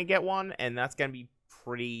Disney is going to get one, and that's going to be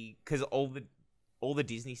pretty, because all the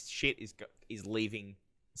Disney shit is leaving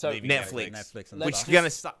So leaving Netflix. Netflix and which stuff. is gonna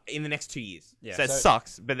suck in the next 2 years. Yeah. So it So-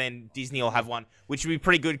 sucks, but then Disney will have one, which will be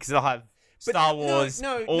pretty good because they'll have Star Wars,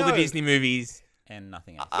 no, all the no. Disney movies. and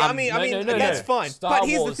nothing else. I mean, that's fine. Star But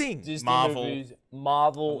here's the Wars, thing. Disney Marvel. movies,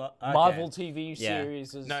 Marvel, Okay. Marvel TV Yeah.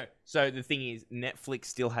 series. Is... No, so the thing is, Netflix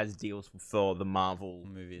still has deals for the Marvel,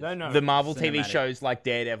 Movies. no. the Marvel TV Cinematic. shows like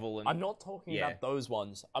Daredevil and. I'm not talking Yeah. about those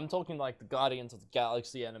ones. I'm talking like the Guardians of the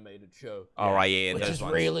Galaxy animated show, Oh right, yeah, which those is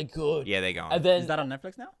ones. really good. Yeah, they're going. And then Is that on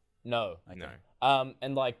Netflix now? no, No,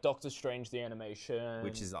 and like Doctor Strange the animation,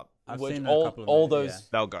 which is up. I've which seen all a couple of all movies, those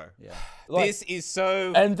They'll go. Yeah. like, This is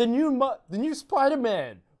so. and the new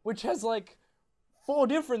Spider-Man, which has like 4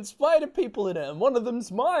 different Spider people in it, and one of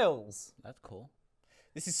them's Miles. That's cool.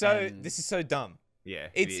 This is so. And- This is so dumb. Yeah,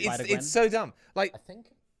 It's it is. it's Spider-Gwen? it's so dumb. Like I think.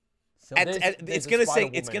 Silver- There's a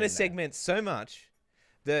Spider-Woman gonna in there. segment so much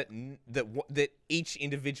that each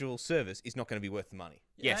individual service is not going to be worth the money.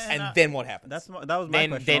 Yes. And I- then what happens? that was my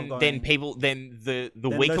question. then people then the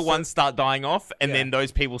Then weaker those ones start dying off, and Yeah. then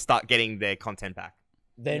those people start getting their content back.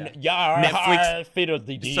 Then Netflix-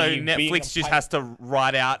 Netflix. So Netflix just has to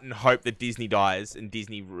ride out and hope that Disney dies, and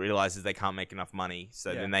Disney realizes they can't make enough money,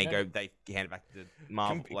 so Yeah. then they hand it back to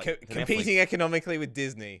Marvel. to competing Netflix. economically with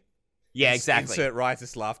Disney. Yeah, exactly. Insert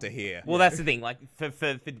riotous laughter here. Well, that's the thing. Like for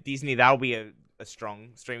Disney, that'll be a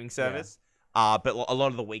strong streaming service. But a lot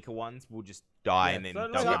of the weaker ones will just die and then So,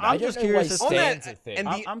 don't like, go I'm back. just I don't know curious why as On to that- Stan's a thing. and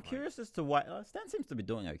the- I'm curious as to why Stan seems to be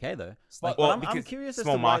doing okay though. But- Well, I'm because curious as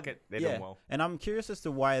small to why, market, they're doing well. And I'm curious as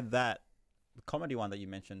to why that comedy one that you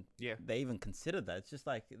mentioned, Yeah. they even considered that. It's just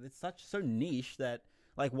like it's so niche that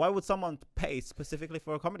like why would someone pay specifically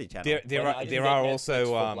for a comedy channel? There Well, I there didn't are get Netflix also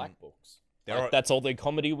for Black Books. there Like, are- that's all the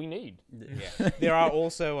comedy we need. there are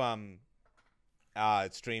also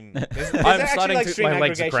stream. There's I'm actually, starting like, to. stream My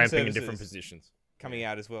legs are aggregation cramping in services different positions. coming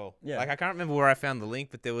out as well. Yeah. Like I can't remember where I found the link,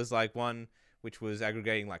 but there was like one which was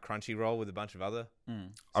aggregating like Crunchyroll with a bunch of other.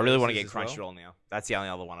 I really want to get services as well. Crunchyroll now. That's the only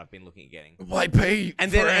other one I've been looking at getting. Why pay?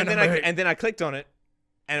 And then I clicked on it,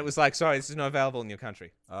 and it was like, sorry, this is not available in your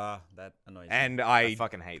country. That annoys me. And I I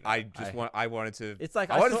fucking hate that. I wanted to. It's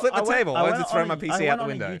like I wanted to flip the table. I wanted to throw my PC out the I window.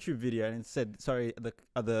 went on a YouTube video and it said, "Sorry,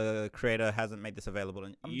 the creator hasn't made this available."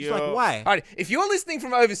 And I'm just Yeah. like, "Why? All right, if you're listening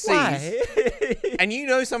from overseas Why?" and you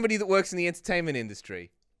know somebody that works in the entertainment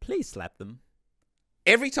industry, Please slap them.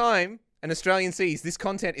 every time an Australian sees this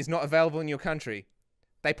content is not available in your country,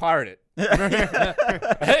 they pirate it.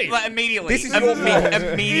 Hey, Like, immediately. This is your fault.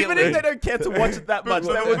 Immediately. Even if they don't care to watch it that much, they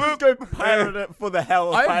would just go pirate it for the hell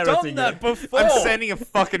of I've pirating done that it. before. I'm sending a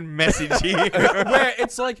fucking message here. where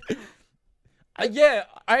it's like, yeah,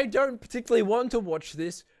 I don't particularly want to watch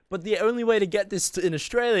this, but the only way to get this in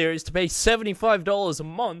Australia is to pay $75 a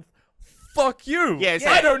month. Fuck you. Yeah, it's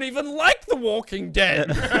I like- don't even like The Walking Dead.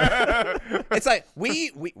 It's like we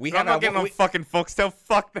I'm have not getting on fucking Foxtel.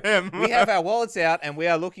 Fuck them. we have our wallets out and we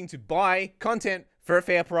are looking to buy content for a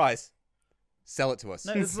fair price. Sell it to us,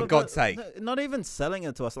 It's for not- God's sake. not even selling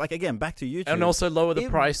it to us. Like again, back to YouTube. And also lower the It-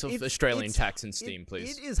 price of it's- Australian it's- tax and Steam,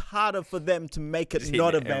 please. It is harder for them to make it Just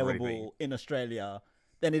not hitting everything. available in Australia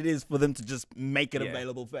than it is for them to just make it Yeah.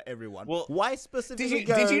 available for everyone. Well, why specifically?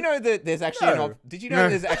 Did you know that there's actually No. did you know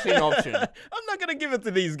there's actually an option? I'm not gonna give it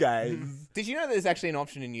to these guys. Did you know there's actually an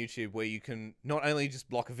option in YouTube where you can not only just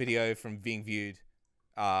block a video from being viewed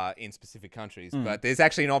in specific countries, but there's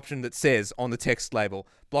actually an option that says on the text label,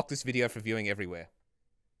 block this video for viewing everywhere.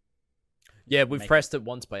 Yeah, we've pressed it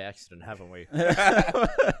once by accident, haven't we?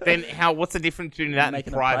 Then what's the difference between that and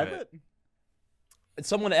Making it private?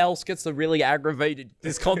 Someone else gets the really aggravated.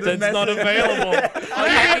 This content's not available.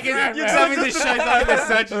 You tell me this shows up in the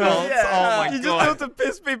search results. Yeah. Oh my You god. just have to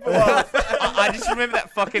piss people off. I just remember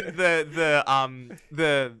that fucking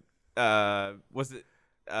was it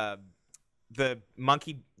the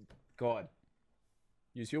monkey god.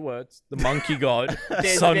 Use your words. The monkey god.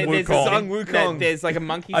 There's Sun there's a Wukong. Sun Wukong. There's like a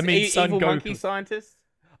monkey. I mean, Son evil Goku. monkey scientist.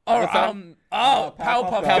 Oh, Powerpuff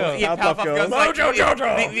Powerpuff Girls. Girls. Yeah, Powerpuff Powerpuff Girls. Girls. Like, Mojo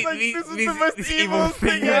Jojo. This is the most this evil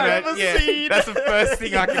thing I've ever seen. That's the first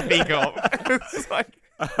thing I can think of. It's like,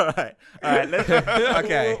 all right. Let's,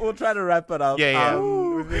 Okay. we'll try to wrap it up. Yeah.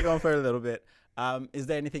 We've been going for a little bit. Is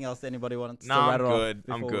there anything else anybody wants No, to I'm rattle off good.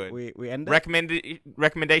 I'm before good. We end it?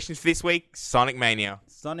 recommendations for this week: Sonic Mania.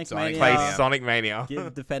 Sonic Sonic Mania. Play Sonic Mania.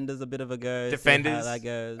 Give Defenders a bit of a go. see Defenders. how that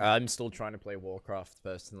goes. I'm still trying to play Warcraft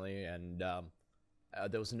personally, and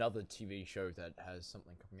there was another TV show that has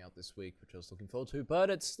something coming out this week, which I was looking forward to, but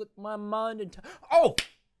it slipped my mind. Oh,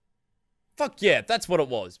 fuck yeah, that's what it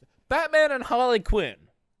was. Batman and Harley Quinn.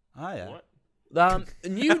 Oh yeah. What? A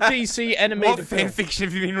new DC What animated fan film. fiction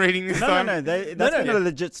have you been reading this No, time? no, no. That's been a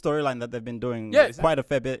legit storyline that they've been doing quite a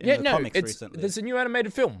fair bit in the comics recently. There's a new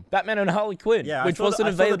animated film, Batman and Harley Quinn, Yeah, which I saw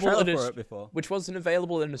the trailer for it before. which wasn't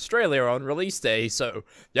available in Australia on release day. So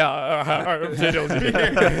yeah,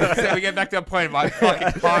 So we get back to a point about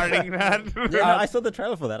fucking pirating that. Yeah, no, I saw the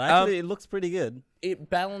trailer for that. Actually, it looks pretty good. it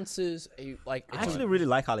balances I actually really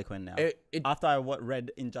like Harley Quinn now. After I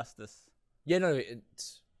read Injustice. Yeah, no,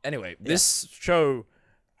 anyway, this show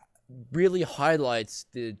really highlights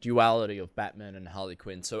the duality of Batman and Harley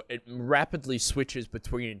Quinn. So it rapidly switches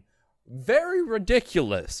between very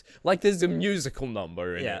ridiculous, like there's a musical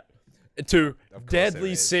number in it, to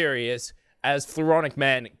deadly serious as Floronic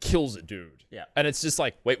Man kills a dude. Yeah. And it's just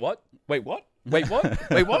like, wait, what? Wait, what? Wait, what?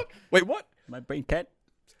 Wait, what? Wait, what? My brain can't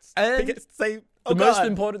And say. the most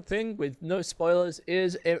important thing, with no spoilers,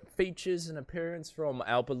 is it features an appearance from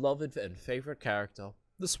our beloved and favorite character,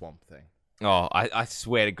 the Swamp Thing. Oh, I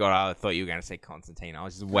swear to God, I thought you were going to say Constantine. I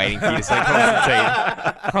was just waiting for you to say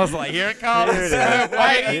Constantine. I was like, here it comes.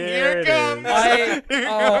 Here it comes.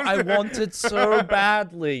 I wanted so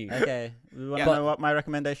badly. Okay. You want to know what my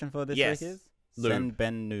recommendation for this week is? Lube. Send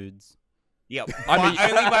Ben nudes. Yep. Only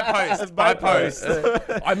by post. By post.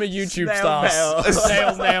 I'm a YouTube Snail star. mail.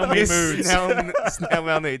 Snail me moods. Snail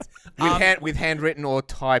mail nudes. With handwritten or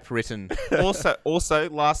typewritten. Also,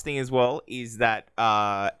 last thing as well is that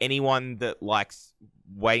anyone that likes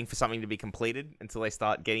waiting for something to be completed until they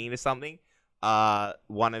start getting into something,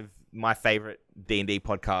 one of my favorite D&D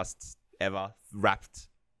podcasts ever wrapped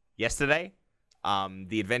yesterday,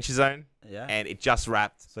 The Adventure Zone. Yeah. And it just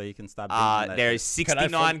wrapped. So you can start binging that there shit. is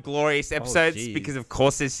 69 glorious episodes jeez. because of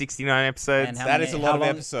course there's 69 episodes. And how That many- is a lot how of long-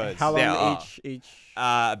 episodes. How There long are. each?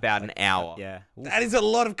 About an hour. Yeah. Ooh. That is a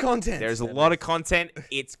lot of content. There's a lot of content.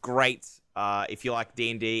 It's great if you like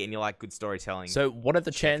D&D and you like good storytelling. So, what are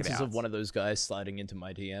the Check it chances out. of one of those guys sliding into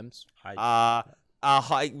my DMs?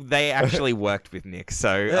 They actually worked with Nick,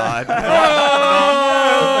 so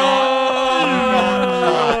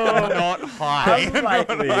not high.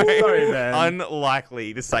 Unlikely. Not high. Sorry, man.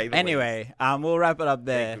 Unlikely to say the least. Anyway, we'll wrap it up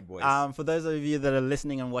there. Good boys. For those of you that are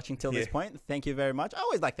listening and watching till this point, thank you very much. I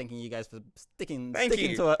always like thanking you guys for sticking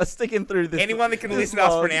through this. Anyone that can this listen to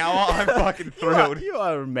us for an vlog. hour, I'm fucking thrilled. You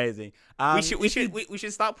are amazing. We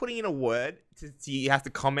should start putting in a word. You have to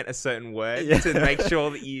comment a certain word Yeah. to make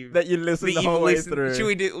sure that you listen the you've whole way listened. through. Should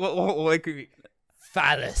we do what could we?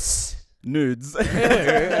 Phallus. Nudes.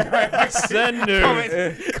 Send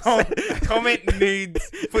nudes. Comment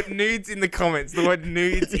nudes. Put nudes in the comments. The word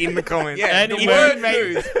nudes in the comments. Yeah, And the if word you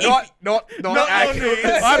nudes. Not Not accurate.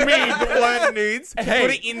 nudes. I mean the word nudes. Hey,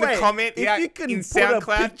 put it in the comment. If you can in put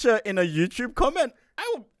SoundCloud. a picture in a YouTube comment,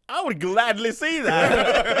 I would gladly see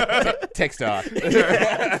that. Text art.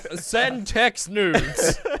 Send text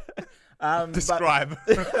nudes. Describe.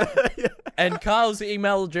 And Carl's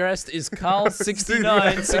email address is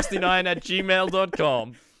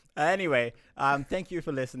carl6969@gmail.com. Anyway, thank you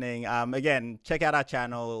for listening. Again, check out our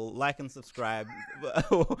channel, like and subscribe,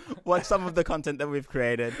 watch some of the content that we've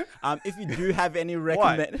created. If you do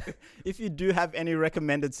have any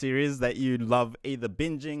recommended series that you love either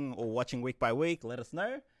binging or watching week by week, let us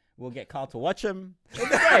know. We'll get Carl to watch them. It'll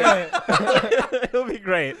be great. It'll be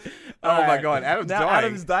great. Oh my God, Adam's now dying.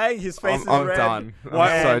 Adam's dying. His face is I'm red. done. I'm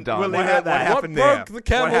And so done. We'll leave it at What that. happened What there? broke the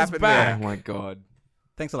camel's What happened back? Oh my god.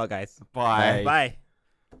 Thanks a lot, guys. Bye. Bye.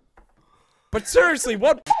 But seriously,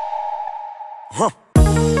 what? Huh.